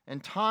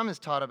 And Tom has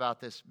taught about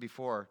this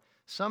before.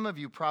 Some of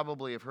you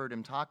probably have heard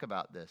him talk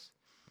about this.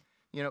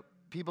 You know,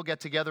 people get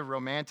together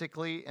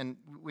romantically, and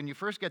when you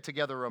first get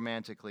together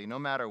romantically, no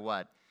matter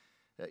what,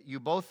 you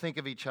both think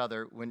of each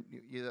other when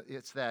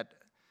it's that,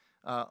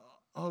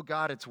 oh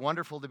God, it's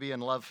wonderful to be in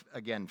love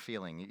again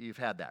feeling. You've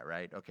had that,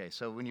 right? Okay,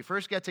 so when you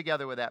first get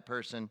together with that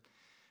person,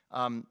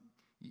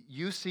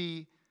 You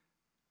see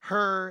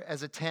her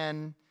as a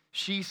 10.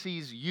 She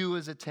sees you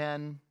as a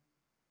 10.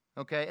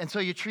 Okay? And so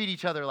you treat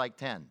each other like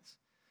 10s.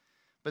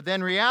 But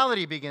then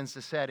reality begins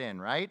to set in,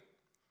 right?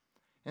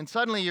 And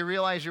suddenly you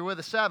realize you're with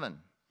a 7.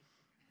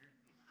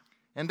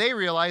 And they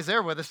realize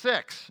they're with a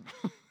 6.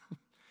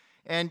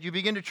 And you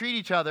begin to treat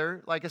each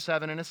other like a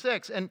 7 and a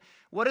 6. And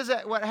what is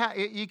that?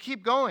 You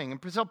keep going.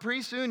 And so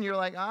pretty soon you're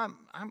like,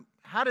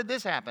 how did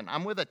this happen?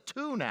 I'm with a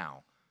 2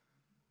 now.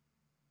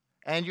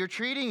 And you're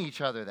treating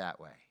each other that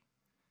way.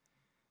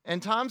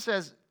 And Tom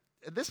says,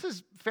 this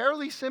is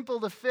fairly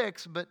simple to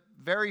fix, but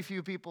very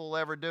few people will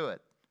ever do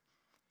it.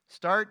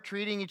 Start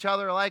treating each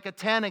other like a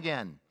 10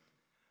 again.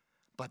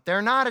 But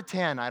they're not a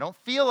 10. I don't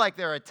feel like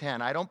they're a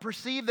 10. I don't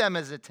perceive them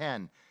as a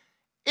 10.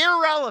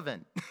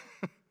 Irrelevant.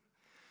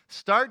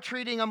 Start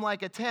treating them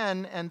like a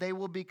 10, and they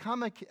will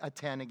become a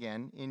 10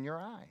 again in your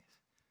eyes.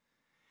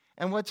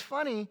 And what's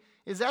funny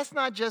is that's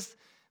not just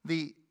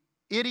the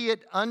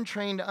idiot,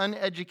 untrained,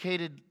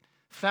 uneducated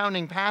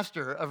founding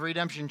pastor of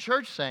Redemption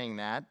Church saying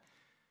that.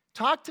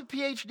 Talk to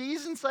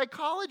PhDs in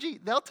psychology.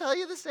 They'll tell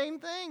you the same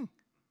thing.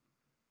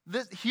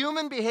 This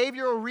human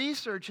behavioral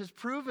research has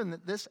proven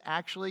that this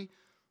actually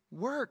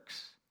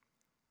works.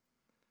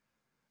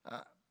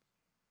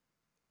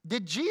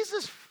 Did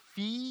Jesus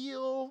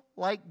feel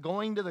like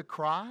going to the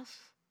cross?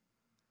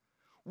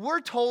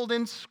 We're told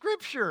in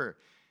Scripture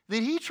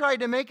that he tried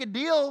to make a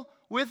deal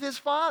with his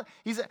Father.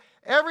 He said,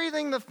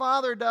 everything the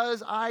Father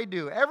does, I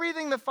do.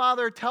 Everything the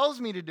Father tells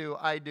me to do,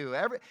 I do.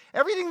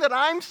 Everything that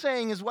I'm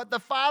saying is what the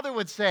Father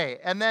would say.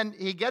 And then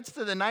he gets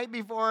to the night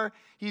before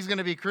he's going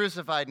to be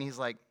crucified, and he's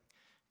like,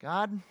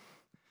 God,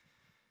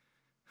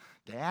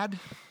 Dad,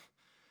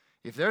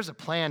 if there's a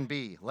plan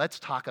B, let's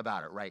talk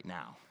about it right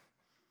now.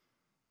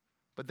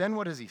 But then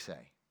what does he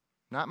say?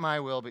 Not my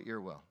will, but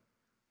your will.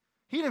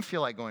 He didn't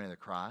feel like going to the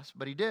cross,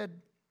 but he did.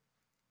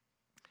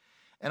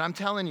 And I'm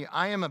telling you,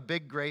 I am a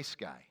big grace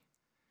guy.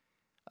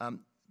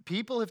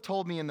 People have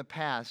told me in the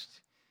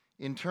past,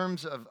 in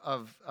terms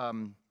of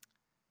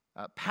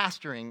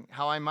pastoring,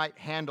 how I might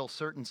handle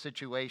certain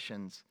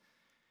situations.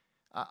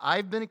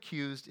 I've been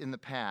accused in the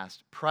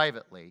past,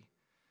 privately,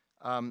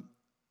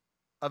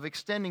 of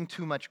extending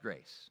too much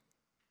grace,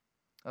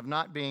 of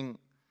not being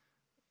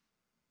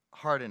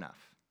hard enough.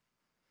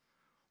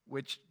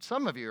 Which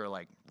some of you are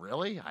like,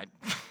 really? I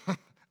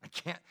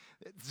can't.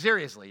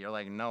 Seriously, you're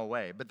like, no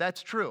way. But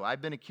that's true.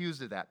 I've been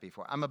accused of that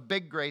before. I'm a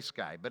big grace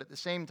guy. But at the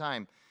same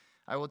time,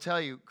 I will tell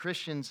you,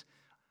 Christians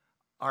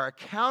are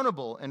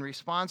accountable and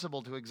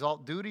responsible to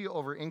exalt duty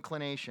over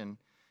inclination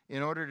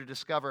in order to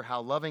discover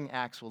how loving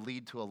acts will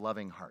lead to a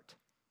loving heart.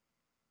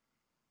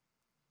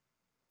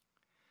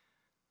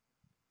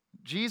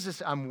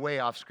 Jesus, I'm way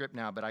off script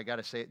now, but I got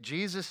to say it.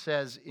 Jesus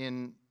says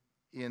in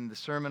the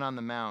Sermon on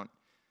the Mount,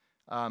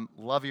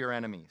 love your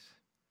enemies.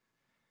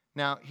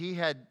 Now, he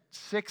had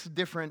 6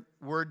 different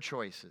word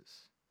choices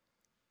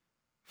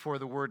for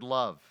the word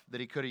love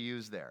that he could have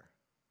used there.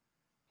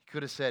 He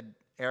could have said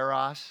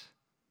eros,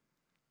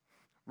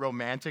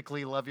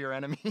 romantically love your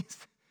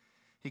enemies.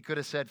 He could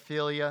have said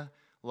philia,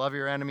 love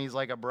your enemies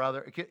like a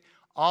brother.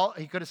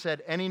 He could have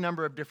said any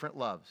number of different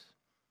loves.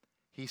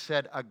 He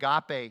said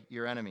agape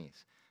your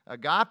enemies.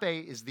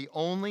 Agape is the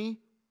only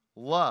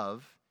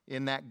love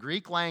in that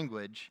Greek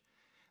language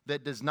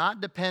that does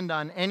not depend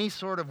on any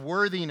sort of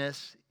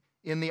worthiness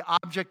in the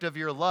object of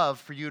your love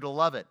for you to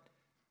love it.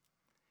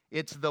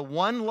 It's the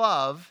one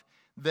love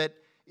that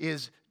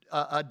is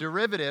a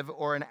derivative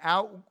or an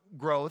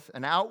outgrowth,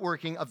 an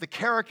outworking of the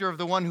character of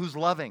the one who's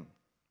loving.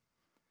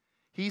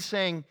 He's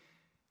saying,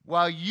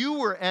 while you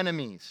were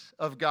enemies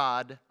of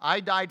God, I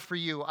died for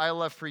you, I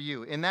love for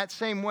you. In that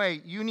same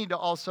way, you need to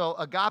also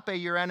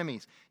agape your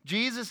enemies.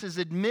 Jesus is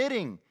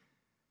admitting,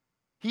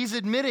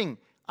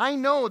 I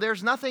know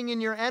there's nothing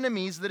in your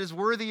enemies that is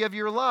worthy of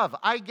your love.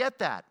 I get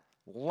that.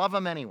 Love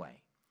them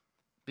anyway,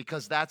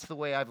 because that's the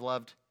way I've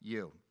loved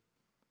you.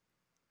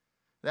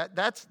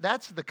 That's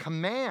the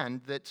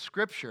command that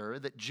Scripture,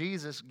 that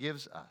Jesus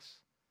gives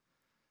us.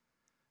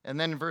 And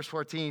then in verse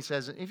 14 he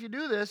says, if you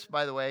do this,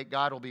 by the way,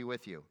 God will be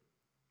with you.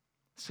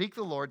 Seek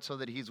the Lord so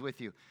that he's with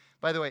you.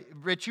 By the way,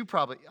 Rich,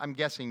 I'm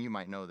guessing you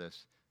might know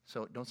this,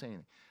 so don't say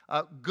anything.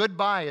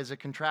 Goodbye is a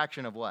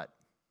contraction of what?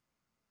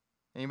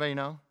 Anybody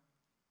know?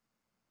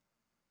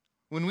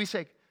 When we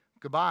say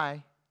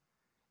goodbye,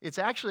 it's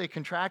actually a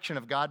contraction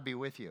of God be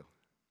with you.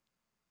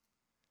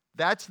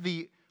 That's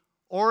the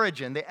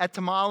origin, the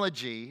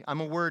etymology.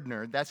 I'm a word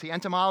nerd. That's the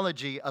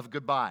etymology of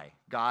goodbye.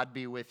 God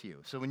be with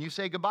you. So when you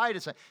say goodbye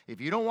to someone, if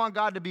you don't want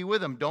God to be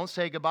with them, don't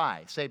say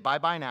goodbye. Say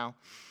bye-bye now.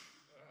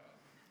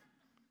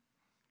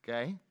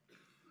 Okay?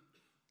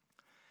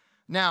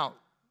 Now,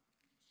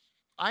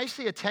 I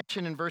see a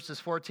tension in verses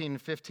 14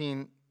 and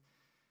 15,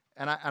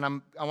 and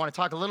I want to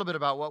talk a little bit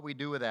about what we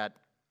do with that.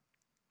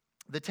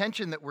 The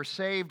tension that we're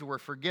saved, we're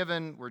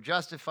forgiven, we're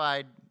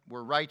justified,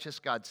 we're righteous,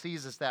 God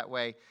sees us that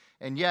way,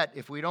 and yet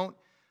if we don't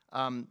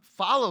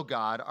follow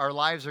God, our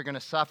lives are going to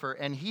suffer,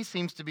 and he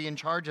seems to be in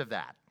charge of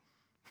that.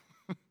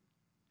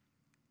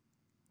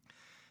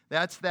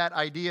 That's that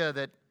idea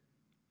that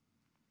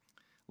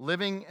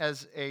living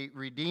as a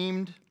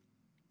redeemed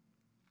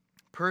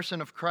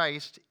person of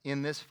Christ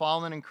in this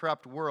fallen and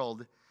corrupt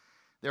world,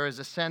 there is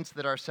a sense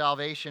that our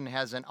salvation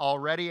has an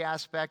already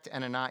aspect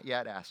and a not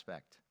yet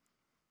aspect.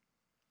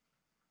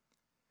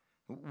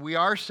 We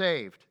are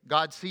saved.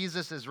 God sees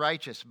us as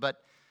righteous,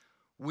 but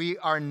we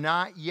are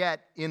not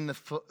yet in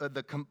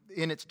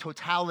its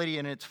totality,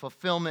 in its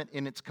fulfillment,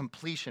 in its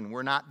completion.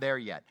 We're not there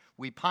yet.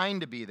 We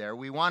pine to be there.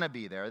 We want to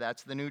be there.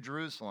 That's the New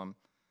Jerusalem.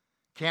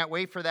 Can't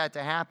wait for that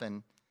to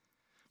happen.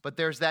 But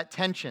there's that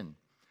tension.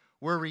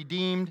 We're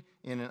redeemed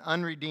in an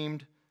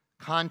unredeemed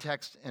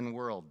context and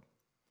world.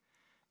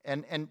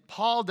 And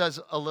Paul does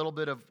a little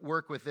bit of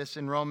work with this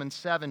in Romans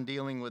 7,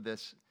 dealing with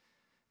this.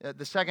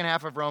 The second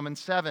half of Romans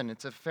 7,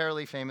 it's a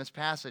fairly famous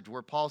passage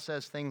where Paul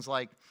says things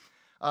like,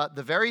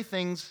 the very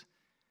things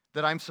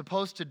that I'm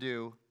supposed to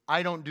do,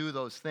 I don't do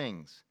those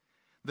things.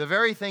 The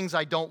very things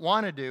I don't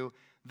want to do,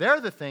 they're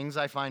the things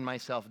I find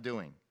myself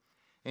doing.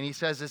 And he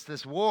says it's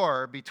this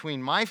war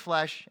between my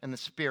flesh and the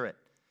Spirit.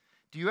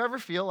 Do you ever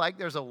feel like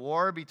there's a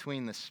war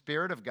between the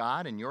Spirit of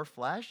God and your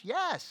flesh?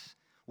 Yes.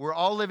 We're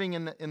all living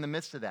in the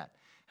midst of that.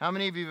 How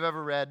many of you have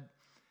ever read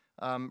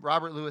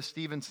Robert Louis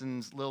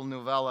Stevenson's little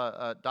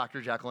novella, Dr.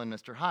 Jekyll and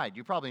Mr. Hyde?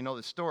 You probably know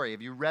the story.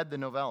 Have you read the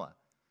novella?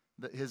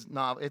 His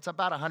novel. It's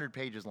about 100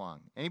 pages long.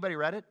 Anybody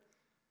read it?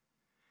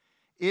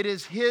 It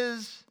is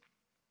his...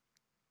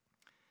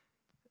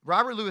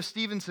 Robert Louis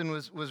Stevenson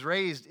was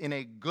raised in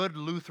a good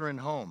Lutheran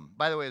home.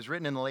 By the way, it was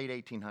written in the late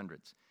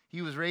 1800s.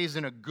 He was raised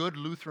in a good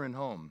Lutheran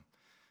home.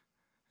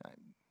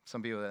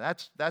 Some people,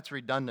 that's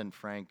redundant,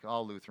 Frank.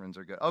 All Lutherans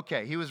are good.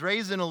 Okay, he was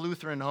raised in a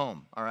Lutheran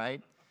home, all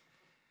right?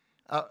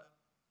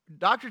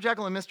 Dr.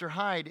 Jekyll and Mr.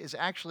 Hyde is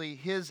actually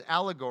his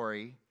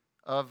allegory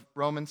of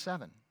Romans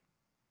 7.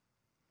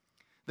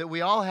 That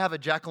we all have a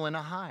Jekyll and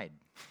a Hyde.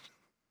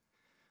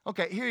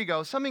 Okay, here you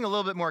go. Something a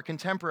little bit more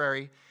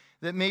contemporary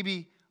that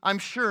maybe I'm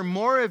sure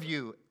more of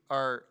you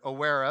are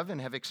aware of and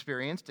have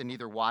experienced and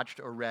either watched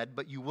or read,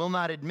 but you will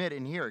not admit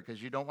in here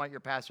because you don't want your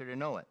pastor to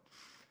know it.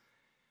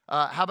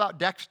 How about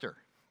Dexter?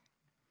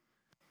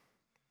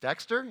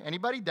 Dexter?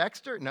 Anybody?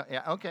 Dexter? No.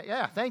 Yeah. Okay.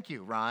 Yeah. Thank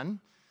you, Ron.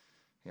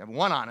 You have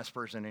one honest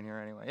person in here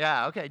anyway.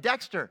 Yeah. Okay.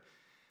 Dexter.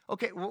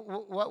 Okay.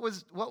 What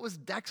was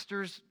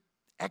Dexter's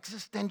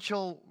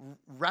existential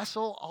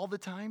wrestle all the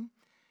time?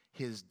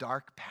 His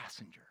dark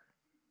passenger.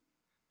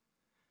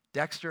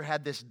 Dexter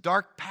had this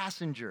dark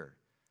passenger.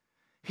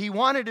 He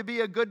wanted to be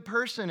a good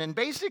person, and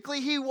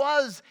basically he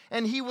was,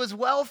 and he was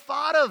well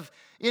thought of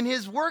in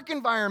his work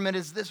environment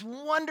as this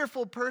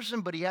wonderful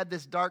person, but he had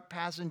this dark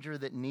passenger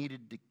that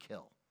needed to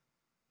kill.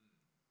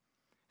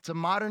 It's a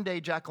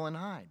modern-day Jekyll and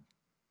Hyde.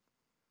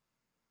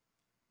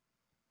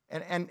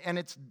 And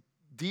it's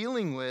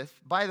dealing with,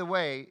 by the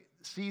way,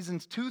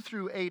 seasons 2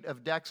 through 8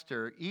 of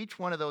Dexter, each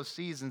one of those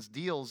seasons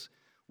deals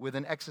with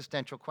an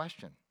existential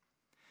question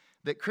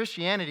that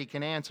Christianity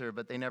can answer,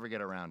 but they never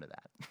get around to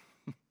that.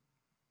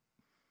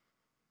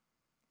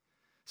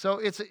 So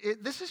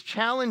this is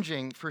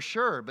challenging for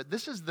sure, but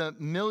this is the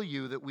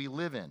milieu that we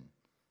live in.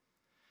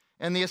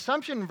 And the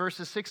assumption in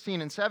verses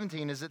 16 and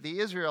 17 is that the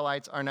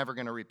Israelites are never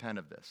going to repent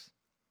of this.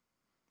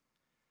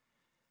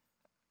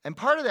 And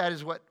part of that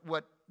is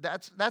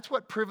that's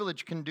what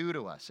privilege can do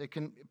to us.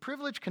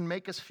 Privilege can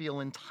make us feel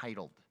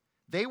entitled.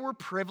 They were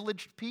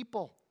privileged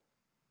people.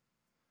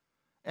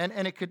 And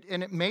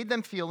it made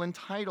them feel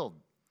entitled.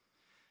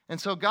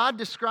 And so God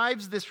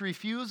describes this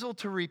refusal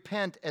to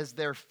repent as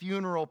their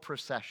funeral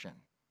procession.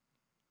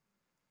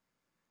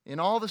 In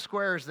all the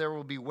squares there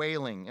will be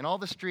wailing. In all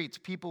the streets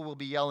people will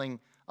be yelling,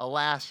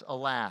 "Alas,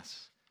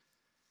 alas."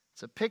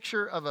 It's a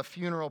picture of a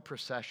funeral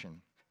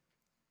procession.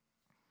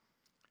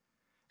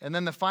 And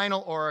then the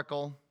final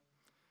oracle,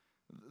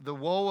 the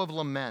woe of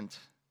lament,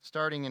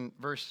 starting in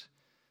verse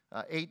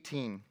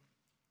 18.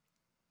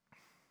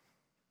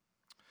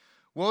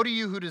 Woe to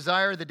you who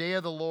desire the day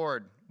of the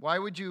Lord. Why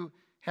would you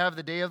have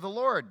the day of the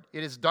Lord?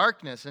 It is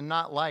darkness and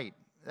not light.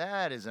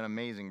 That is an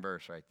amazing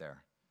verse right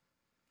there.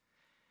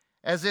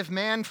 As if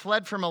man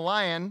fled from a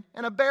lion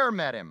and a bear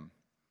met him,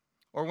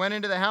 or went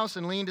into the house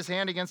and leaned his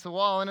hand against the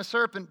wall and a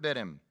serpent bit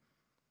him.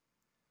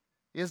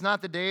 Is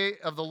not the day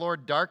of the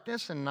Lord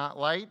darkness and not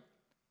light,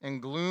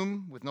 and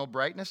gloom with no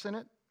brightness in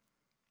it?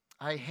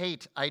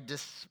 I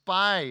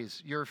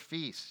despise your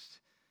feast,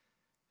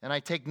 and I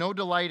take no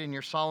delight in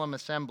your solemn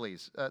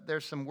assemblies.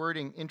 There's some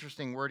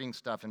interesting wording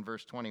stuff in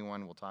verse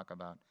 21 we'll talk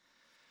about.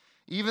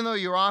 Even though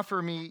you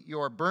offer me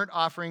your burnt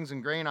offerings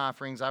and grain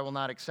offerings, I will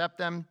not accept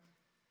them.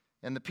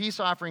 And the peace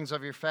offerings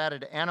of your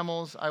fatted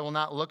animals, I will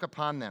not look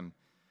upon them.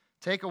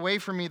 Take away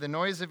from me the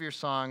noise of your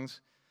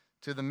songs.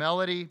 To the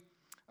melody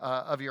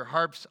of your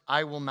harps,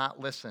 I will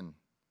not listen.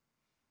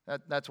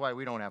 That's why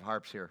we don't have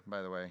harps here,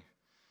 by the way.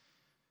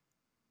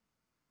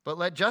 But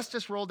let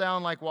justice roll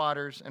down like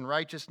waters and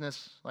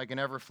righteousness like an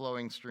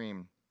ever-flowing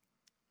stream.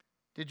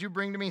 Did you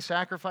bring to me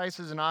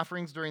sacrifices and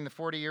offerings during the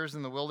 40 years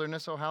in the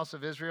wilderness, O house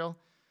of Israel?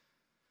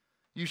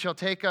 You shall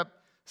take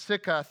up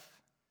Sikkuth,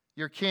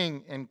 your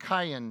king, and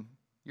Kian,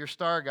 your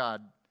star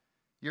god,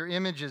 your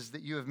images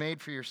that you have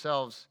made for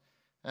yourselves,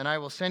 and I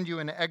will send you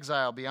into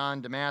exile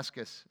beyond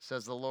Damascus,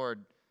 says the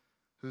Lord,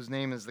 whose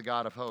name is the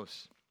God of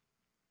hosts.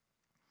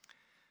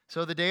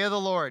 So the day of the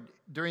Lord,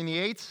 during the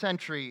 8th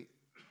century,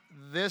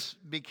 this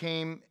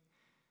became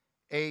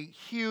a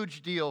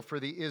huge deal for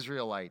the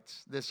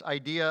Israelites, this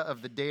idea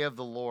of the day of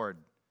the Lord.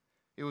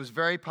 It was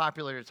very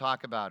popular to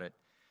talk about it.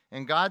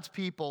 And God's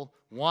people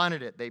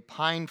wanted it. They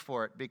pined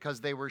for it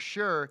because they were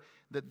sure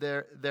that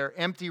their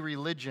empty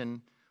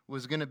religion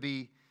was going to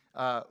be,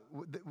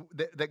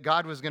 that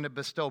God was going to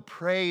bestow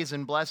praise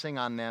and blessing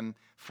on them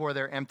for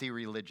their empty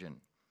religion,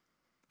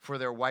 for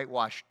their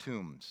whitewashed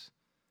tombs,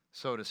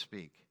 so to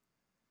speak.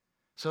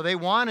 So they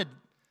wanted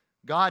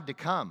God to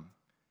come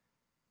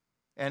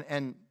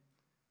and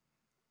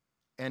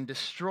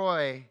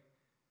destroy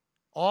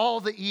all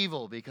the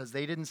evil because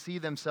they didn't see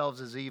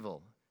themselves as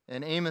evil.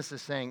 And Amos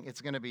is saying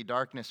it's going to be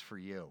darkness for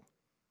you.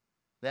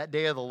 That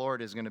day of the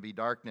Lord is going to be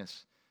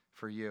darkness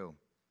for you.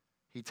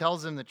 He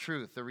tells them the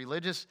truth. The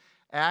religious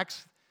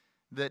acts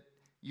that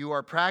you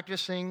are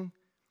practicing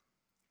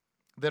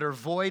that are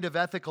void of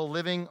ethical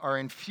living are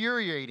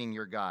infuriating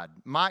your God.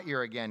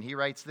 Matyer again, he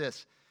writes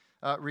this,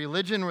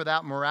 religion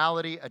without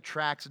morality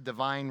attracts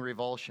divine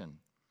revulsion.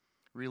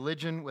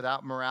 Religion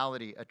without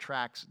morality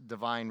attracts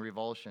divine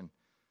revulsion.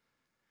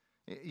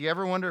 You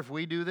ever wonder if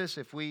we do this,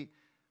 if we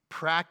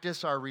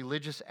practice our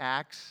religious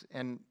acts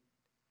and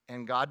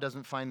God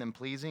doesn't find them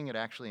pleasing, it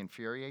actually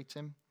infuriates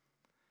him?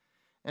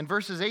 And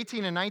verses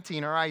 18 and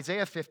 19 are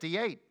Isaiah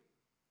 58.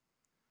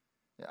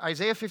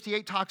 Isaiah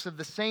 58 talks of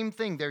the same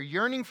thing. They're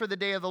yearning for the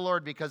day of the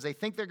Lord because they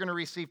think they're going to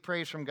receive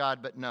praise from God,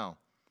 but no.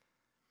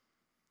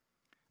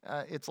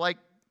 It's like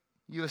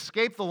you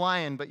escape the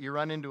lion, but you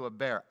run into a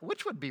bear.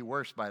 Which would be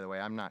worse, by the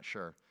way? I'm not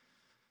sure.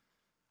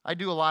 I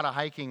do a lot of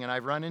hiking, and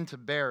I've run into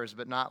bears,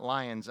 but not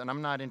lions, and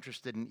I'm not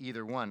interested in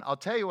either one. I'll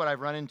tell you what I've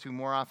run into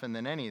more often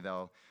than any,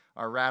 though,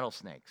 are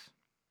rattlesnakes.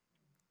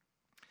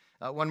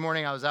 One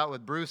morning I was out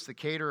with Bruce, the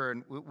caterer,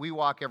 and we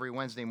walk every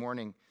Wednesday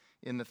morning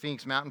in the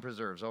Phoenix Mountain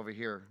Preserves over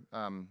here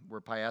where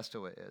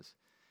Piastoa is.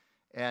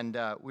 And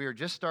we were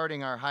just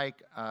starting our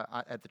hike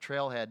at the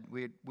trailhead.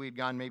 We'd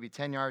gone maybe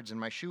 10 yards, and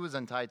my shoe was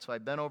untied, so I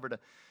bent over to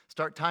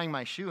start tying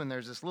my shoe, and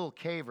there's this little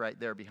cave right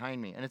there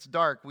behind me. And it's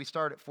dark. We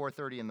start at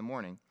 4:30 in the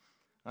morning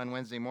on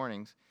Wednesday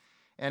mornings,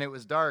 and it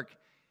was dark,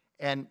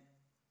 and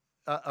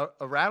a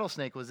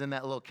rattlesnake was in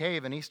that little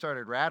cave, and he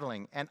started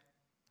rattling. And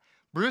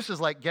Bruce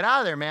is like, "Get out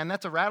of there, man,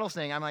 that's a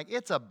rattlesnake." I'm like,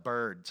 "It's a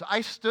bird." So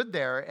I stood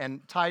there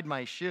and tied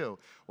my shoe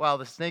while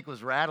the snake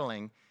was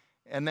rattling,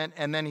 and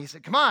then he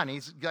said, "Come on."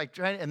 He's like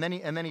trying, and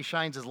then he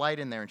shines his light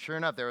in there, and sure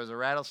enough, there was a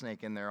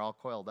rattlesnake in there all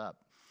coiled up.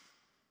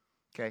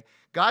 Okay,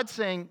 God's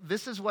saying,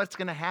 this is what's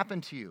going to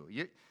happen to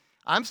you.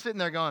 I'm sitting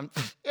there going,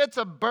 "It's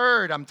a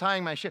bird." I'm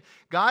tying my shoe.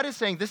 God is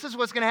saying, this is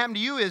what's going to happen to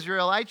you,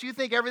 Israelites. You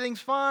think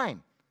everything's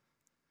fine.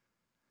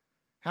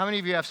 How many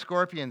of you have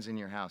scorpions in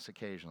your house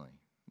occasionally?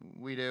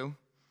 We do.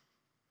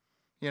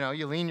 You know,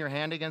 you lean your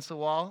hand against the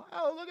wall.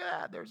 Oh, look at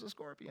that. There's a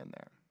scorpion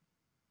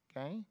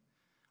there. Okay?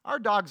 Our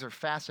dogs are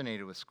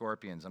fascinated with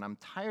scorpions, and I'm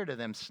tired of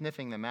them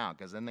sniffing them out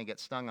because then they get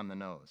stung on the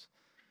nose.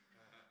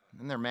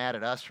 And they're mad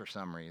at us for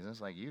some reason.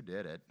 It's like, you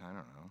did it. I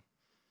don't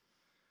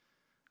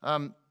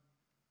know.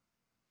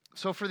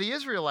 So for the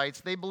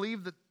Israelites, they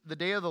believed that the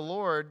day of the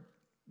Lord,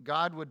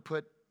 God would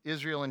put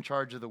Israel in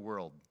charge of the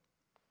world.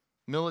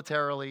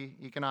 Militarily,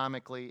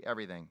 economically,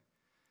 everything.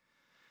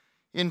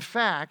 In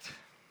fact,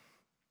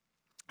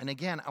 and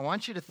again, I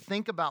want you to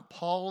think about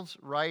Paul's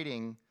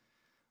writing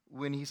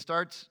when he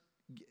starts,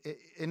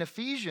 in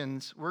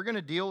Ephesians, we're going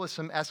to deal with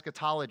some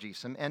eschatology,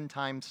 some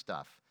end-time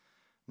stuff.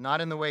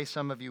 Not in the way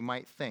some of you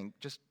might think,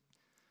 just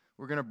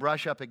we're going to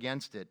brush up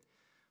against it.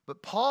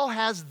 But Paul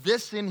has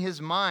this in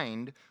his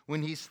mind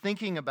when he's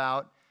thinking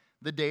about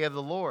the day of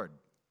the Lord.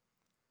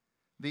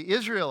 The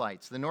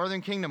Israelites, the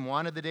northern kingdom,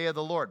 wanted the day of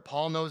the Lord.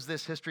 Paul knows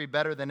this history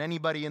better than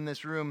anybody in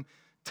this room,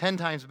 10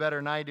 times better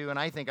than I do, and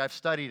I think I've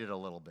studied it a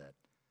little bit.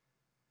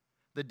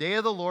 The day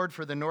of the Lord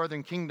for the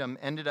northern kingdom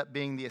ended up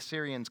being the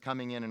Assyrians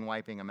coming in and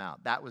wiping them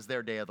out. That was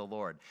their day of the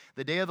Lord.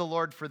 The day of the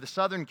Lord for the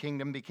southern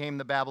kingdom became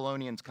the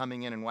Babylonians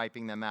coming in and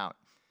wiping them out.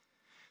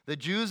 The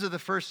Jews of the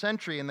first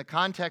century, in the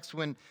context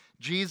when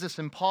Jesus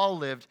and Paul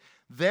lived,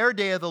 their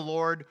day of the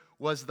Lord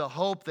was the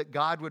hope that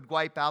God would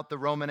wipe out the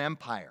Roman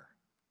Empire.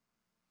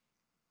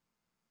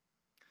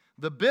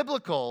 The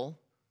biblical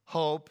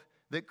hope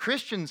that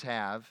Christians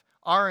have,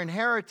 our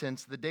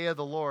inheritance, the day of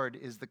the Lord,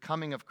 is the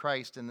coming of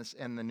Christ and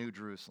the New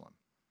Jerusalem.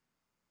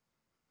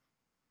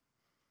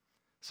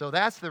 So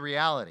that's the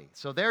reality.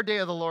 So their day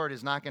of the Lord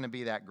is not going to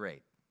be that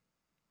great.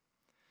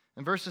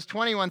 And verses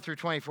 21 through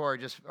 24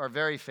 are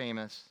very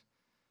famous.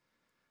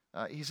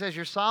 He says,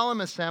 your solemn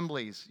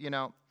assemblies,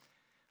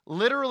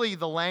 literally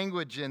the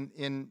language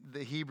in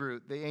the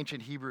Hebrew, the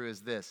ancient Hebrew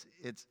is this.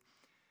 It's,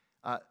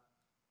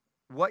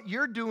 what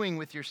you're doing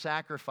with your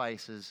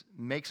sacrifices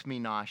makes me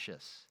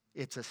nauseous.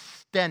 It's a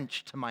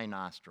stench to my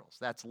nostrils.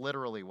 That's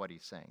literally what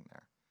he's saying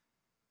there.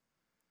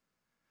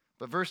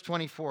 But verse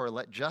 24,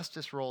 let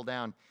justice roll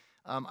down.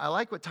 I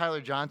like what Tyler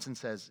Johnson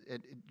says.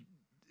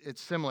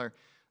 It's similar.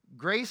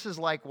 Grace is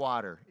like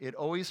water. It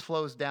always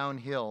flows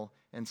downhill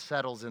and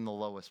settles in the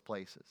lowest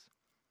places.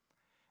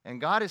 And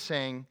God is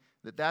saying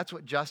that that's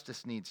what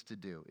justice needs to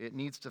do. It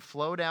needs to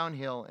flow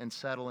downhill and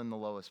settle in the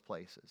lowest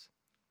places.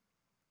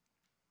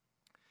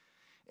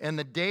 And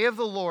the day of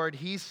the Lord,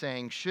 he's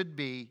saying, should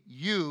be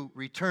you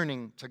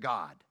returning to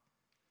God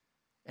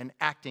and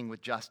acting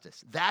with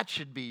justice. That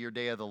should be your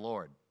day of the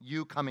Lord,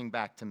 you coming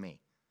back to me.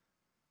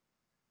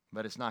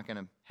 But it's not going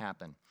to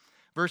happen.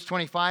 Verse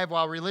 25,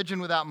 while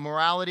religion without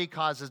morality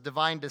causes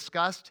divine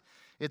disgust,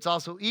 it's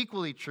also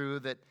equally true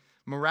that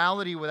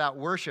morality without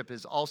worship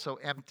is also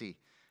empty.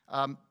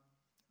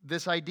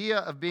 This idea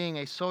of being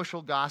a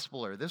social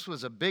gospeler, this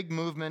was a big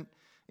movement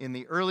in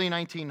the early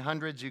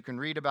 1900s. You can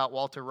read about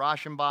Walter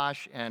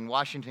Rauschenbach and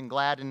Washington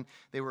Gladden.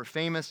 They were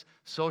famous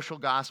social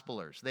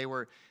gospelers. They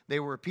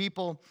were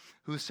people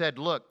who said,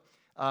 look,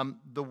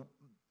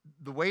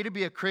 the way to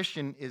be a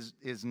Christian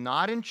is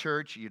not in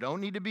church. You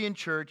don't need to be in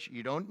church.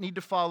 You don't need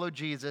to follow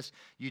Jesus.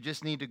 You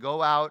just need to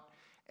go out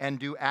and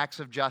do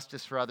acts of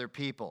justice for other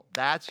people.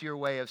 That's your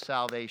way of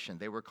salvation.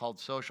 They were called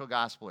social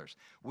gospelers.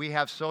 We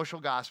have social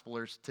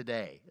gospelers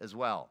today as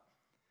well.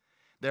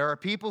 There are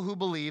people who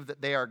believe that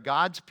they are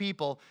God's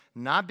people,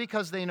 not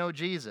because they know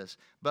Jesus,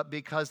 but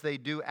because they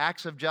do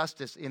acts of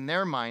justice in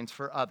their minds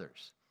for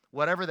others,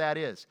 whatever that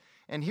is.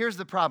 And here's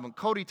the problem.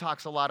 Cody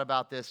talks a lot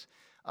about this,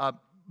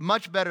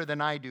 much better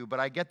than I do,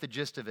 but I get the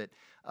gist of it.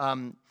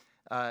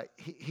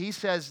 He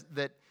says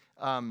that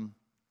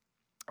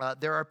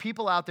there are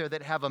people out there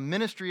that have a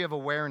ministry of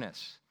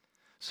awareness.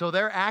 So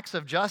their acts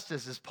of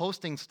justice is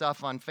posting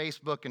stuff on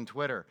Facebook and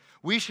Twitter.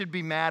 We should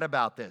be mad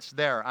about this.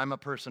 There, I'm a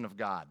person of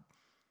God.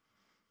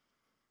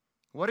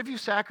 What if you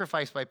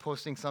sacrifice by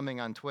posting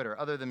something on Twitter,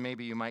 other than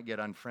maybe you might get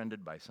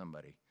unfriended by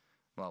somebody?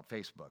 Well,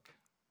 Facebook,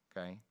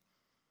 okay?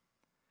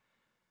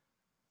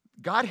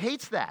 God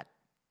hates that.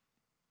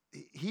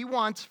 He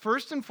wants,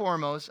 first and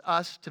foremost,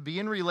 us to be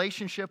in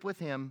relationship with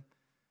him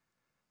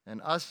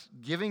and us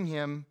giving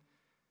him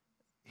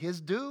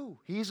his due.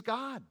 He's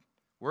God.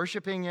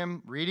 Worshiping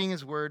him, reading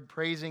his word,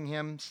 praising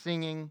him,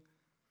 singing.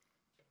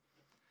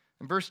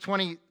 In verse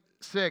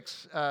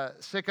 26,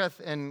 Sikkuth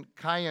and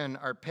Kayun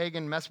are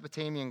pagan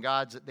Mesopotamian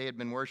gods that they had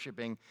been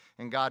worshiping,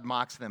 and God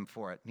mocks them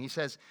for it. And he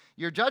says,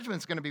 your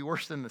judgment's going to be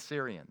worse than the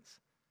Syrians.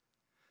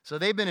 So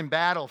they've been in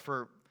battle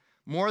for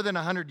more than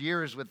 100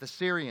 years with the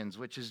Syrians,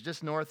 which is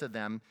just north of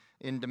them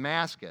in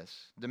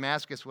Damascus.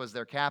 Damascus was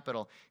their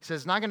capital. He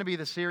says, it's not going to be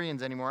the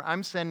Syrians anymore.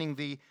 I'm sending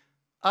the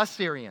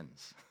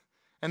Assyrians.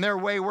 And they're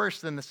way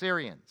worse than the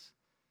Syrians.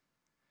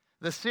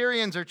 The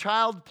Syrians are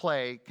child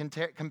play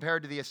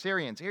compared to the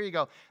Assyrians. Here you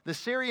go. The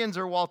Syrians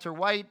are Walter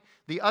White.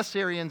 The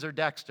Assyrians are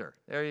Dexter.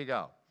 There you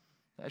go.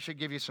 That should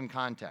give you some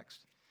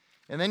context.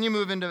 And then you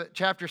move into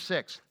chapter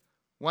 6,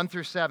 1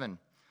 through 7.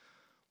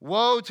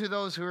 Woe to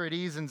those who are at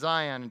ease in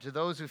Zion and to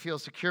those who feel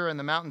secure in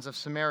the mountains of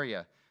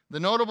Samaria, the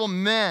notable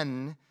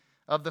men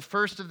of the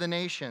first of the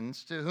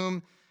nations to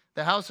whom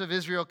the house of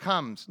Israel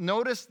comes.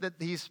 Notice that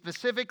he's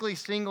specifically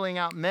singling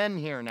out men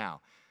here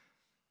now.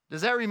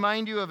 Does that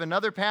remind you of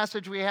another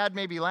passage we had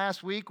maybe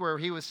last week where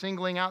he was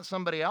singling out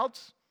somebody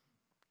else?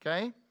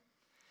 Okay.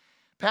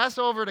 Pass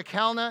over to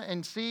Calneh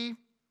and see,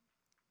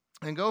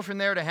 and go from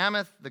there to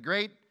Hamath the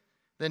Great,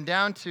 then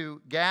down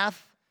to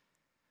Gath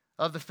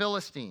of the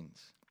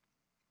Philistines.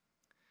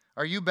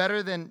 Are you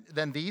better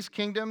than these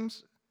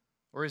kingdoms?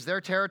 Or is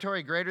their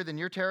territory greater than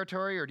your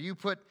territory? Or do you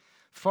put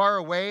far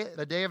away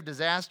the day of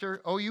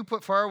disaster? Oh, you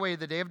put far away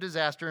the day of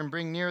disaster and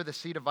bring near the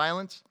seat of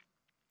violence?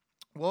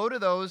 Woe to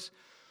those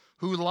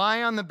who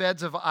lie on the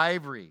beds of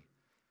ivory,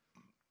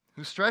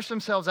 who stretch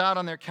themselves out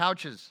on their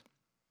couches,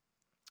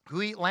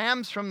 who eat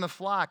lambs from the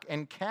flock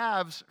and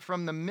calves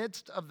from the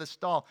midst of the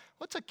stall.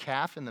 What's a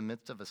calf in the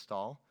midst of a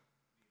stall?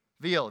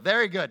 Veal.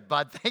 Very good,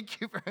 bud.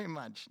 Thank you very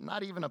much.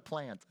 Not even a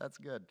plant. That's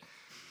good.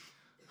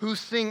 Who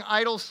sing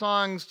idle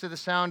songs to the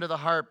sound of the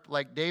harp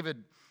like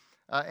David,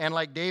 and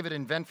like David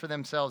invent for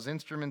themselves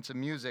instruments of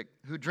music,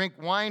 who drink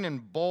wine in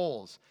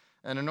bowls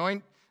and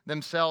anoint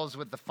themselves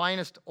with the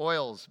finest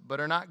oils, but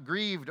are not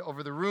grieved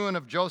over the ruin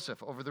of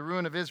Joseph, over the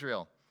ruin of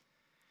Israel.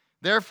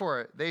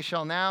 Therefore, they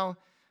shall now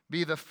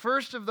be the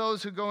first of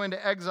those who go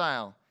into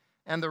exile,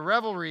 and the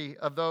revelry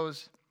of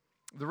those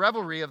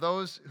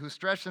who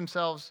stretch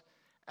themselves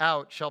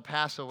out shall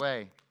pass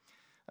away.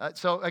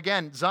 So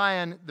again,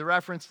 Zion, the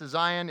reference to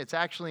Zion, it's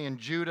actually in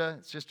Judah.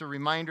 It's just a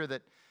reminder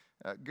that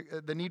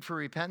the need for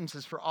repentance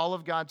is for all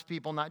of God's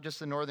people, not just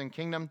the northern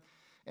kingdom.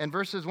 And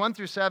verses 1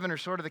 through 7 are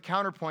sort of the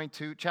counterpoint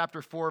to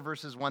chapter 4,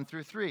 verses 1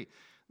 through 3.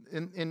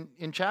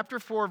 In chapter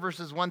 4,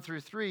 verses 1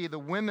 through 3, the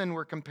women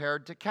were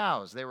compared to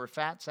cows. They were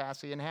fat,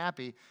 sassy, and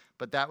happy,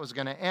 but that was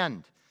going to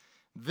end.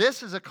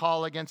 This is a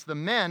call against the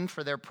men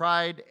for their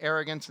pride,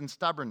 arrogance, and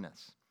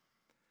stubbornness.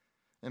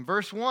 And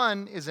verse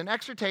 1 is an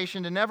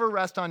exhortation to never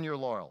rest on your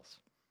laurels.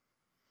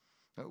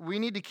 We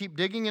need to keep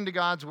digging into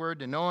God's word,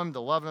 to know him,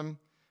 to love him,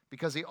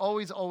 because he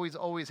always, always,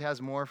 always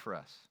has more for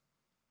us.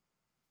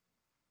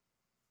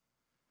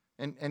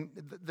 And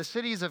the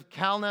cities of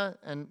Calneh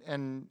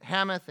and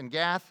Hamath and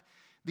Gath,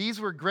 these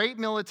were great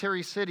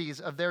military cities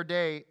of their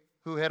day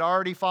who had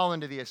already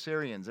fallen to the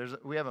Assyrians.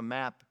 We have a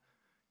map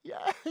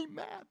Yay,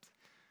 maps.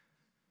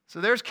 So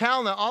there's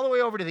Calneh all the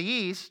way over to the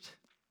east.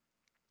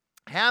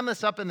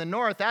 Hamath up in the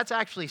north, that's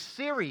actually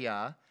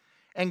Syria.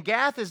 And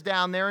Gath is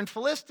down there in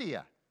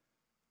Philistia.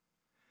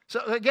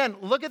 So again,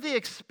 look at the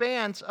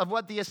expanse of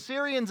what the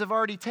Assyrians have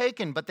already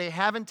taken, but they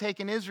haven't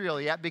taken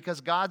Israel yet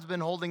because God's been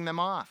holding them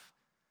off.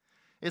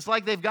 It's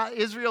like they've got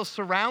Israel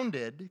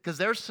surrounded because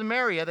there's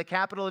Samaria, the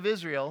capital of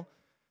Israel,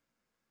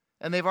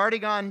 and they've already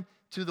gone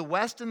to the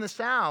west and the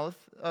south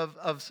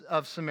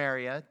of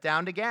Samaria,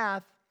 down to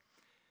Gath.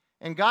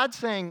 And God's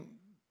saying,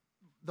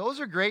 those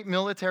are great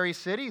military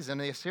cities,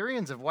 and the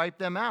Assyrians have wiped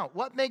them out.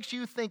 What makes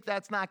you think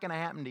that's not going to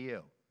happen to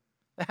you?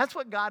 That's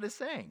what God is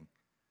saying.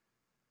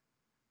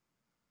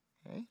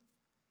 Okay?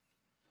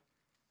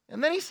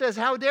 And then he says,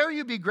 how dare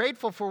you be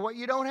grateful for what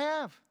you don't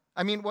have?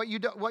 I mean, what you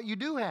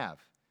do have.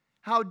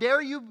 How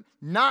dare you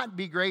not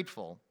be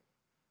grateful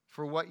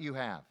for what you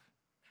have?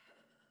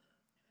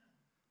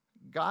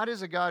 God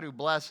is a God who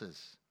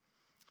blesses.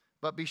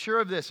 But be sure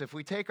of this, if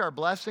we take our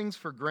blessings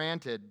for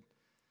granted,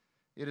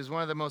 it is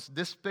one of the most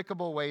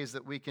despicable ways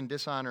that we can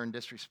dishonor and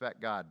disrespect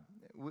God.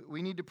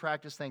 We need to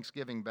practice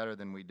thanksgiving better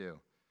than we do.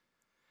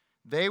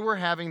 They were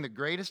having the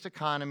greatest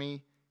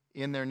economy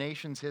in their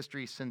nation's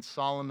history since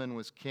Solomon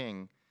was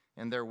king,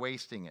 and they're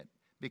wasting it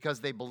because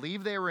they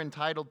believed they were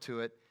entitled to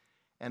it,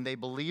 and they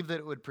believed that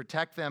it would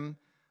protect them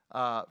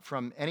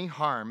from any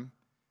harm,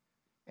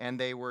 and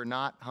they were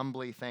not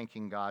humbly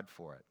thanking God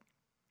for it.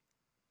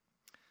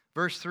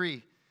 Verse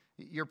 3,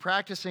 you're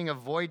practicing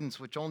avoidance,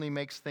 which only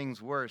makes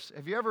things worse.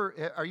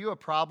 Are you a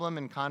problem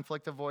and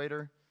conflict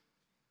avoider?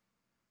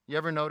 You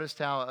ever noticed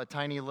how a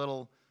tiny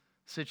little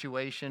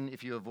situation,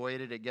 if you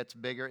avoid it, it gets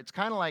bigger? It's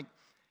kind of like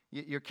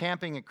you're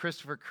camping at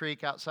Christopher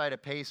Creek outside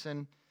of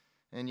Payson,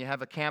 and you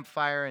have a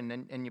campfire,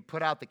 and you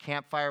put out the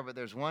campfire, but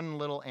there's one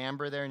little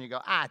amber there, and you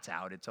go, it's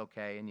out, it's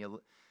okay, and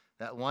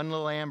that one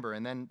little amber,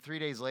 and then 3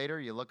 days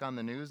later, you look on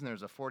the news, and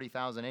there's a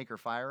 40,000-acre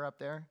fire up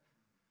there.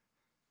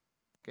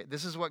 Okay,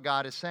 this is what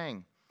God is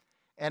saying.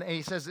 And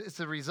he says it's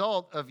the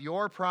result of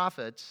your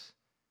prophets,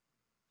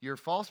 your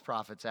false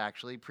prophets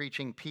actually,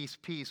 preaching peace,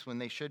 peace, when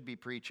they should be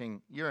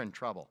preaching, you're in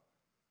trouble.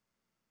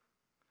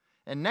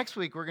 And next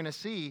week, we're going to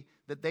see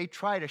that they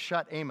try to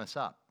shut Amos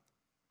up.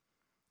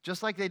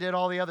 Just like they did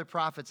all the other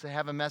prophets that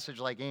have a message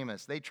like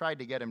Amos. They tried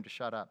to get him to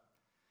shut up.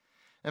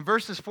 In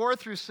verses 4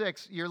 through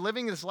 6, you're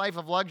living this life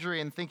of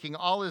luxury and thinking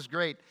all is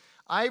great.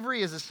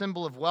 Ivory is a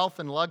symbol of wealth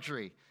and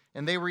luxury.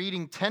 And they were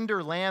eating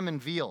tender lamb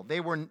and veal.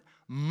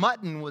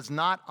 Mutton was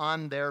not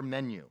on their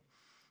menu.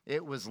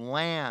 It was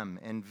lamb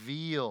and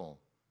veal.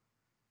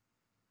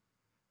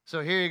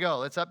 So here you go.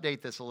 Let's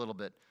update this a little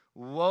bit.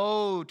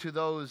 Woe to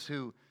those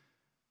who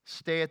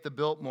stay at the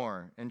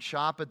Biltmore and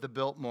shop at the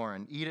Biltmore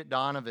and eat at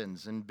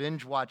Donovan's and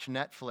binge watch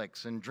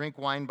Netflix and drink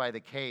wine by the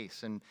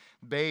case and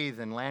bathe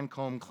in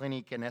Lancome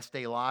Clinique and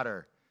Estee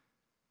Lauder,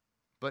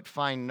 but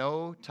find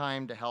no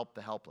time to help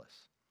the helpless.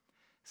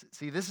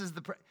 See, this is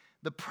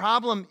the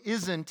problem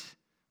isn't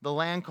the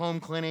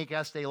Lancome Clinique,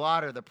 Estee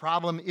Lauder. The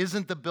problem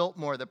isn't the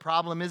Biltmore. The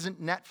problem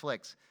isn't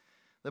Netflix.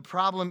 The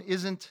problem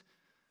isn't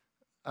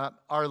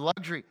our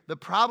luxury. The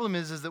problem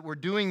is that we're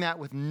doing that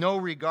with no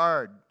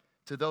regard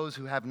to those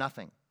who have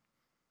nothing,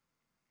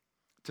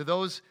 to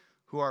those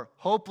who are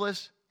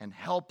hopeless and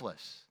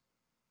helpless.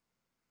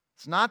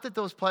 It's not that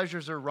those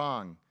pleasures are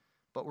wrong,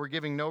 but we're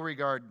giving no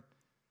regard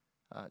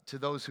to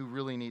those who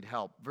really need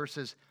help.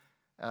 Verses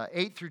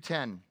 8 through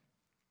 10.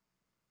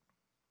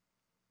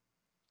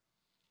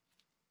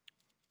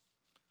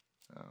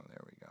 Oh,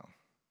 there we go.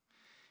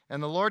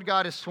 And the Lord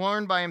God is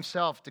sworn by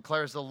himself,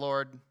 declares the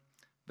Lord,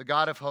 the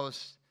God of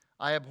hosts.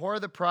 I abhor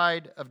the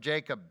pride of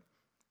Jacob.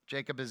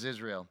 Jacob is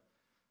Israel.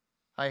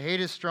 I hate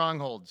his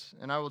strongholds,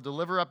 and I will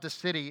deliver up the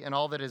city and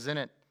all that is in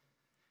it.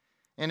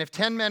 And if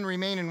 10 men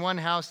remain in one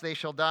house, they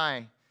shall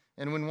die.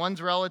 And when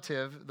one's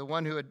relative, the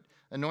one who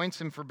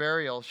anoints him for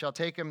burial, shall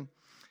take him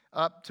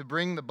up to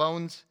bring the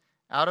bones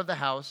out of the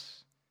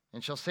house,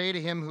 and shall say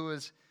to him who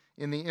is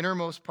in the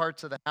innermost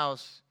parts of the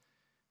house,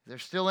 is there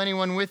still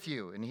anyone with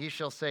you? And he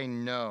shall say,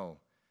 no.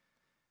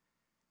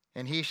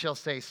 And he shall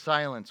say,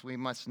 silence. We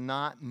must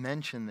not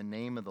mention the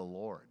name of the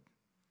Lord.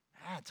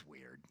 That's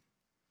weird.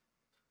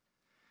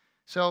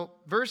 So,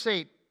 verse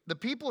 8, the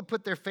people have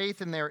put their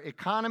faith in their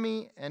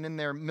economy and in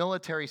their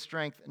military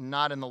strength,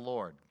 not in the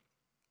Lord.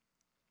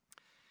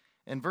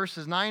 And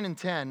verses 9 and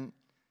 10,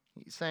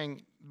 he's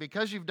saying,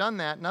 because you've done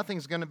that,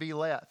 nothing's going to be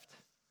left.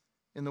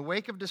 In the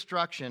wake of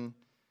destruction,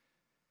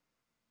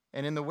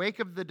 and in the wake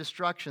of the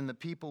destruction, the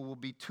people will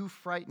be too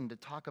frightened to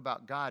talk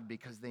about God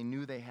because they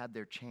knew they had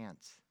their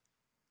chance.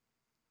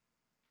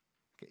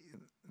 Okay,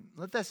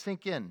 let that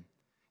sink in.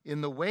 In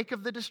the wake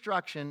of the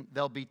destruction,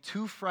 they'll be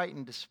too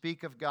frightened to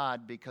speak of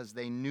God because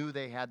they knew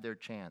they had their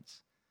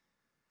chance.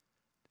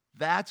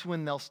 That's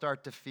when they'll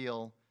start to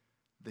feel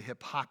the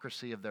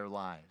hypocrisy of their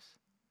lives,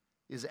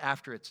 is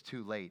after it's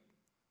too late.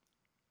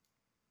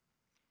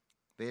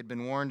 They had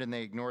been warned and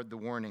they ignored the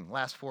warning.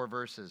 Last 4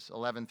 verses,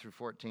 11 through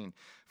 14.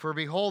 For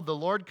behold, the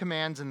Lord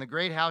commands, and the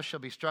great house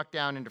shall be struck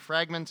down into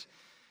fragments,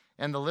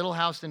 and the little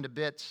house into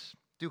bits.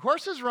 Do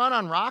horses run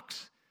on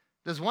rocks?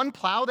 Does one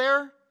plow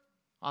there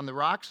on the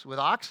rocks with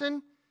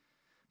oxen?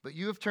 But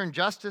you have turned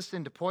justice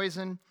into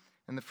poison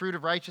and the fruit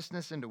of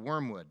righteousness into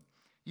wormwood.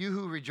 You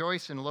who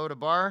rejoice in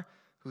Lodabar,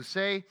 who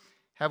say,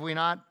 have we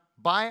not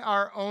by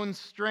our own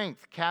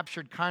strength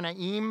captured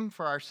Karnaim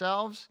for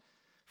ourselves?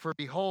 For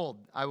behold,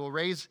 I will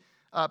raise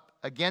up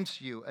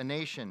against you a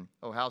nation,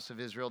 O house of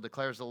Israel,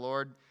 declares the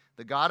Lord,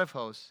 the God of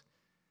hosts,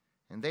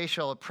 and they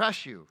shall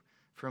oppress you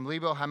from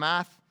Lebo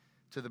Hamath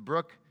to the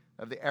brook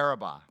of the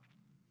Arabah.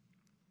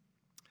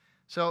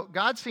 So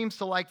God seems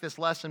to like this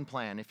lesson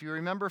plan. If you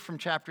remember from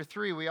chapter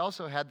 3, we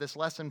also had this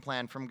lesson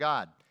plan from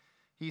God.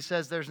 He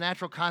says there's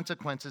natural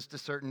consequences to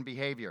certain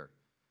behavior.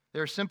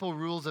 There are simple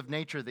rules of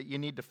nature that you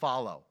need to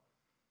follow.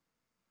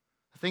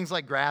 Things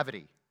like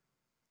gravity.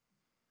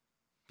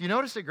 Do you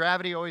notice that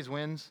gravity always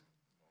wins?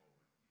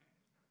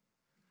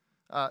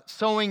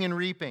 Sowing and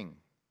reaping.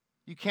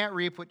 You can't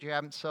reap what you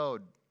haven't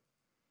sowed.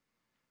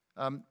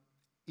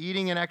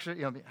 Eating and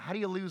exercise. How do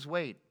you lose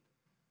weight?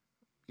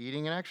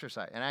 Eating and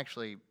exercise. And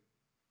actually,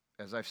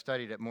 as I've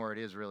studied it more, it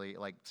is really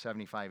like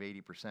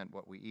 75-80%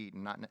 what we eat.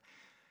 And not.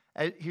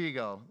 Here you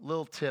go.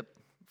 Little tip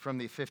from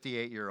the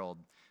 58-year-old.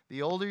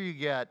 The older you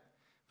get,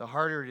 the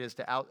harder it is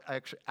to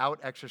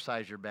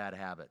out-exercise your bad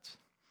habits.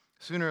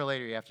 Sooner or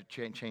later, you have to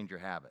change your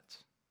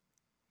habits.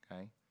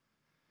 Okay?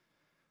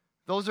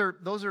 Those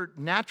are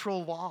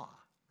natural law,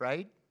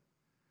 right?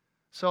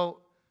 So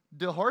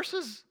do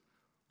horses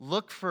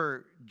look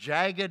for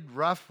jagged,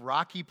 rough,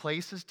 rocky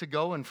places to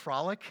go and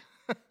frolic?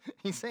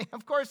 He's saying,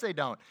 of course they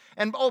don't.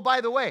 And oh,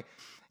 by the way,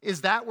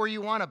 is that where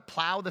you want to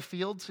plow the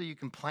field so you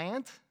can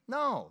plant?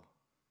 No.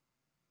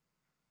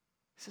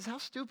 He says, how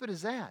stupid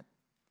is that?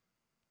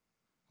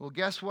 Well,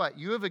 guess what?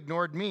 You have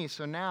ignored me,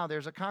 so now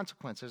there's a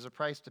consequence. There's a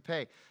price to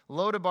pay.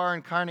 Lodabar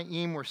and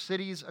Karnaim were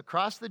cities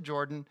across the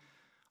Jordan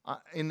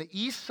in the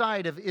east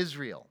side of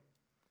Israel,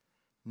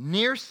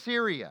 near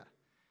Syria.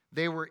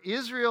 They were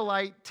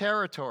Israelite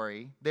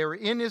territory. They were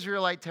in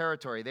Israelite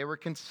territory. They were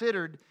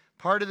considered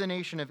part of the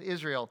nation of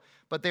Israel,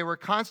 but they were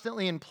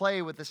constantly in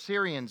play with the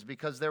Syrians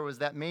because there was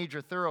that major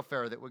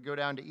thoroughfare that would go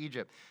down to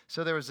Egypt.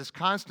 So there was this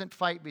constant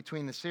fight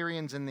between the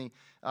Syrians and the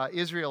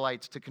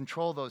Israelites to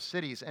control those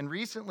cities. And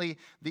recently,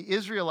 the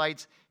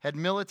Israelites had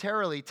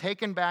militarily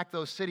taken back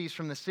those cities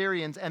from the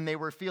Syrians, and they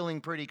were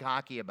feeling pretty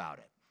cocky about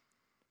it.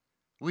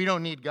 We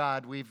don't need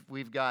God.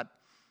 We've got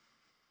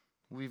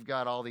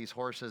all these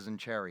horses and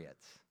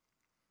chariots.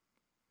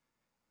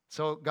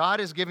 So God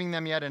is giving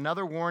them yet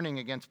another warning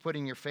against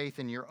putting your faith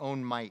in your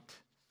own might.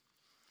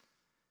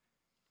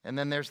 And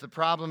then there's the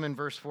problem in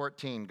verse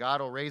 14. God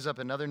will raise up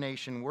another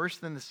nation worse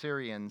than the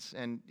Syrians,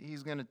 and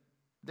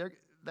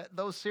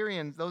those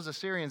Assyrians,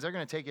 they're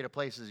going to take you to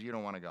places you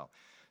don't want to go.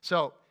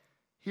 So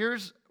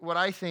here's what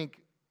I think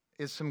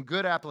is some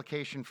good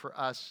application for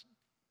us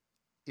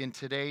in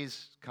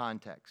today's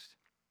context.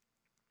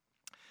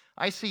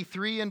 I see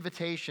three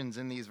invitations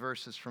in these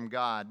verses from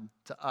God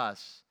to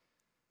us,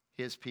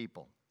 his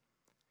people.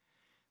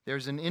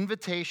 There's an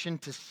invitation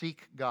to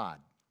seek God.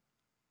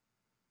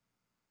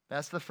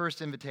 That's the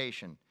first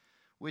invitation,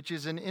 which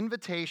is an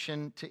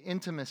invitation to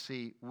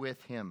intimacy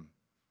with him.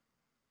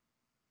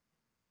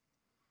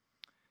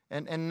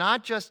 And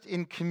not just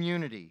in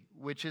community,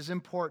 which is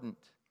important,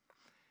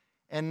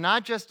 and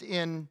not just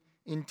in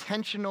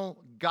intentional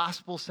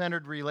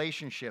gospel-centered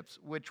relationships,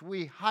 which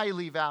we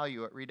highly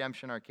value at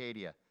Redemption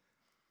Arcadia,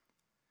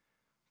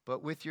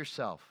 but with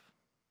yourself.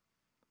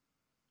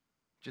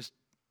 Just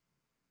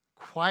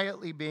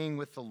quietly being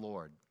with the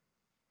Lord.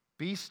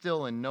 Be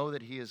still and know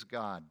that he is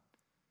God.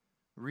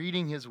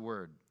 Reading his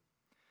word.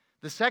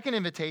 The second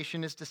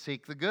invitation is to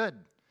seek the good,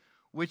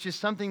 which is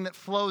something that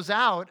flows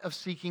out of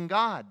seeking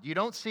God. You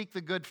don't seek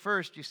the good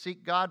first, you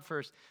seek God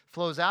first.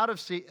 Flows out of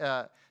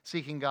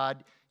seeking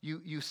God,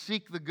 you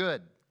seek the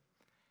good.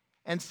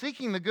 And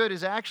seeking the good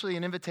is actually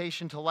an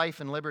invitation to life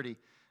and liberty.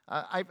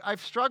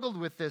 I've struggled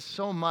with this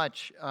so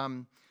much.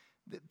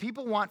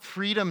 People want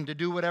freedom to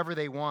do whatever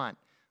they want.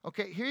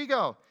 Okay, here you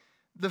go.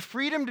 The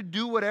freedom to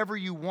do whatever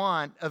you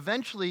want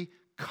eventually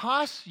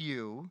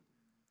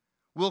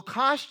will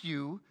cost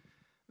you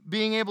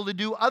being able to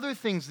do other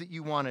things that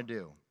you want to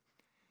do.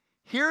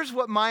 Here's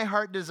what my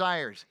heart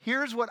desires.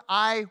 Here's what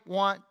I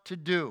want to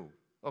do,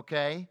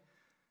 okay?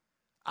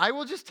 I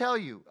will just tell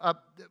you,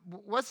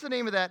 what's the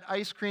name of that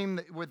ice cream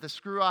with the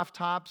screw-off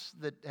tops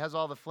that has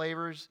all the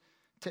flavors?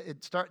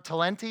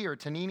 Talenti or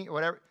Tanini or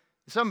whatever.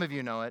 Some of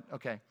you know it,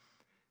 okay.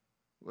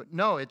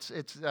 No, it's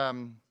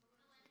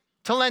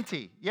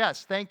Talenti.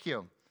 Yes, thank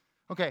you.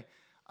 Okay,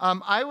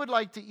 I would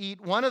like to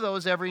eat one of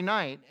those every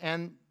night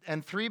and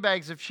 3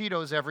 bags of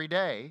Cheetos every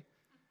day.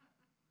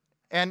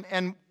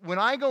 And when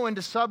I go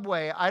into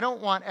Subway, I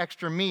don't want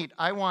extra meat.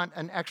 I want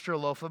an extra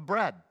loaf of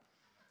bread.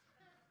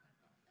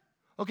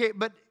 Okay,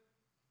 but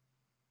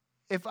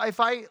if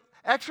I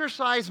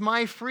exercise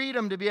my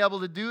freedom to be able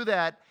to do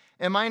that,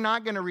 am I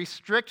not going to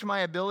restrict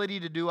my ability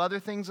to do other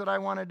things that I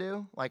want to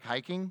do, like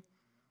hiking?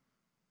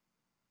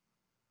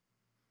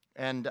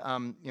 And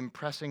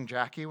impressing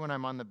Jackie when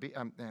I'm on the beach.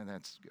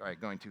 That's all right,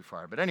 going too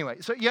far. But anyway,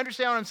 so you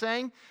understand what I'm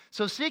saying?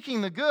 So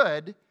seeking the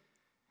good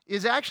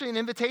is actually an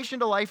invitation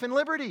to life and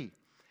liberty.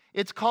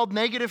 It's called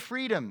negative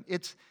freedom.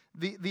 It's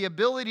the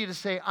ability to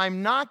say,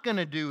 I'm not going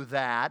to do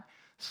that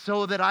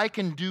so that I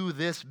can do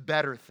this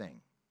better thing.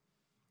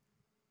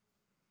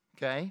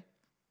 Okay?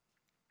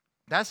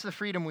 That's the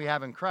freedom we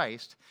have in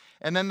Christ.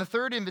 And then the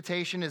third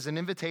invitation is an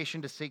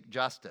invitation to seek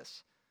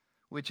justice,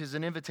 which is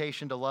an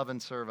invitation to love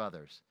and serve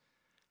others.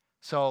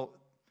 So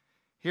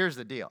here's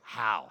the deal.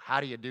 How? How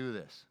do you do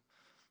this?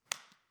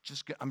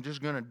 I'm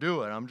just going to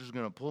do it. I'm just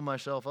going to pull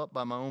myself up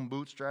by my own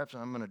bootstraps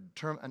and I'm going to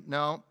determine.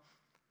 No.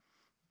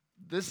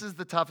 This is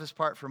the toughest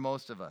part for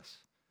most of us.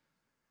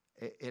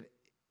 It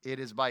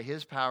is by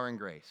His power and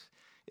grace.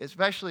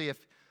 Especially if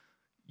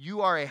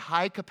you are a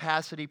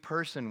high-capacity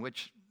person,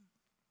 which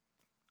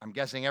I'm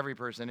guessing every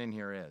person in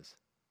here is.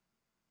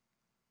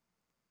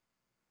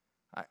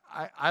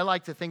 I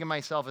like to think of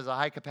myself as a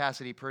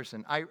high-capacity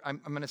person.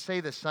 I'm going to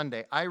say this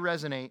Sunday. I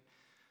resonate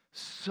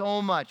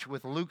so much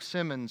with Luke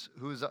Simmons,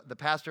 who's the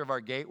pastor of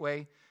our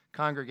Gateway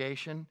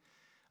congregation.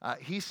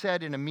 He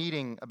said in a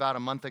meeting about a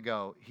month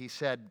ago, he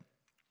said,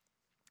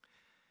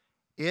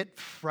 it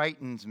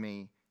frightens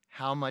me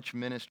how much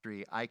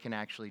ministry I can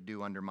actually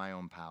do under my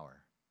own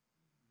power.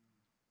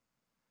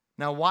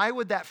 Now, why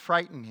would that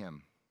frighten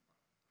him?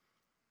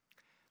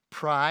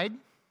 Pride,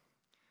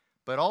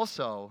 but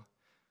also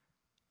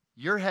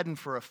you're heading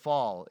for a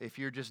fall if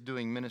you're just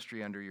doing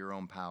ministry under your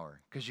own power,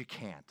 because you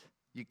can't.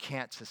 You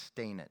can't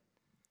sustain it.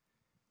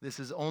 This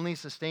is only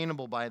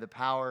sustainable by the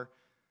power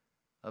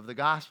of the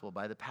gospel,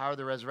 by the power of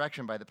the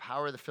resurrection, by the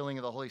power of the filling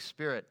of the Holy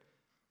Spirit.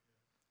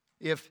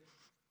 If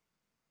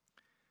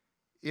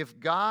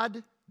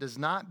God does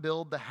not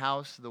build the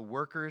house, the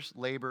workers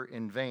labor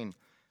in vain.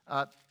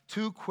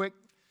 Two quick,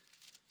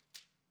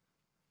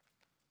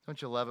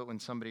 don't you love it when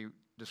somebody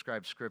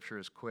describes Scripture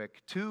as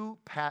quick? Two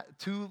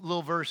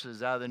little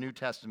verses out of the New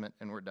Testament,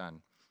 and we're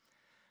done.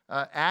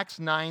 Acts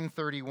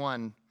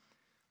 9:31,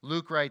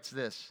 Luke writes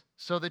this,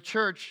 so the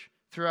church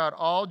throughout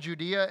all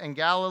Judea and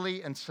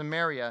Galilee and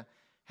Samaria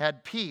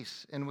had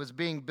peace and was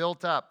being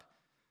built up,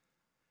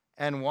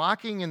 and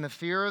walking in the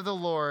fear of the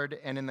Lord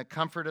and in the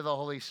comfort of the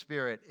Holy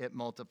Spirit, it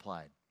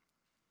multiplied.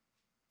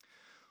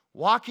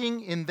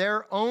 Walking in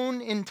their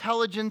own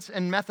intelligence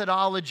and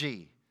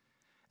methodology,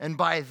 and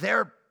by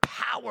their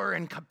power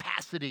and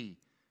capacity,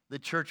 the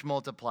church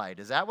multiplied.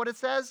 Is that what it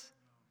says?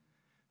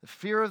 The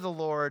fear of the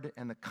Lord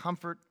and the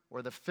comfort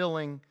or the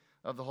filling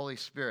of the Holy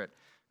Spirit.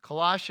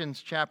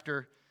 Colossians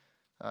chapter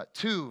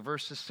 2,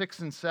 verses 6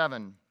 and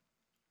 7.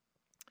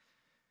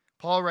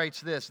 Paul writes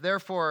this,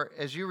 therefore,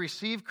 as you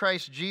receive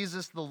Christ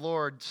Jesus the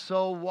Lord,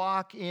 so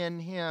walk in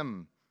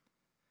Him,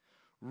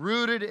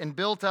 rooted and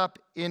built up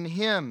in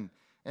Him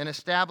and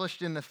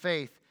established in the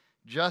faith,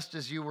 just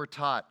as you were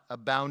taught,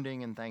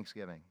 abounding in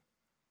thanksgiving.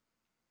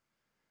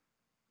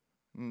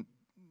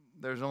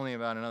 There's only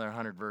about another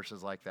 100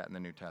 verses like that in the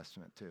New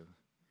Testament, too.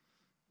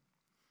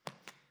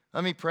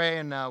 Let me pray,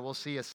 and we'll see you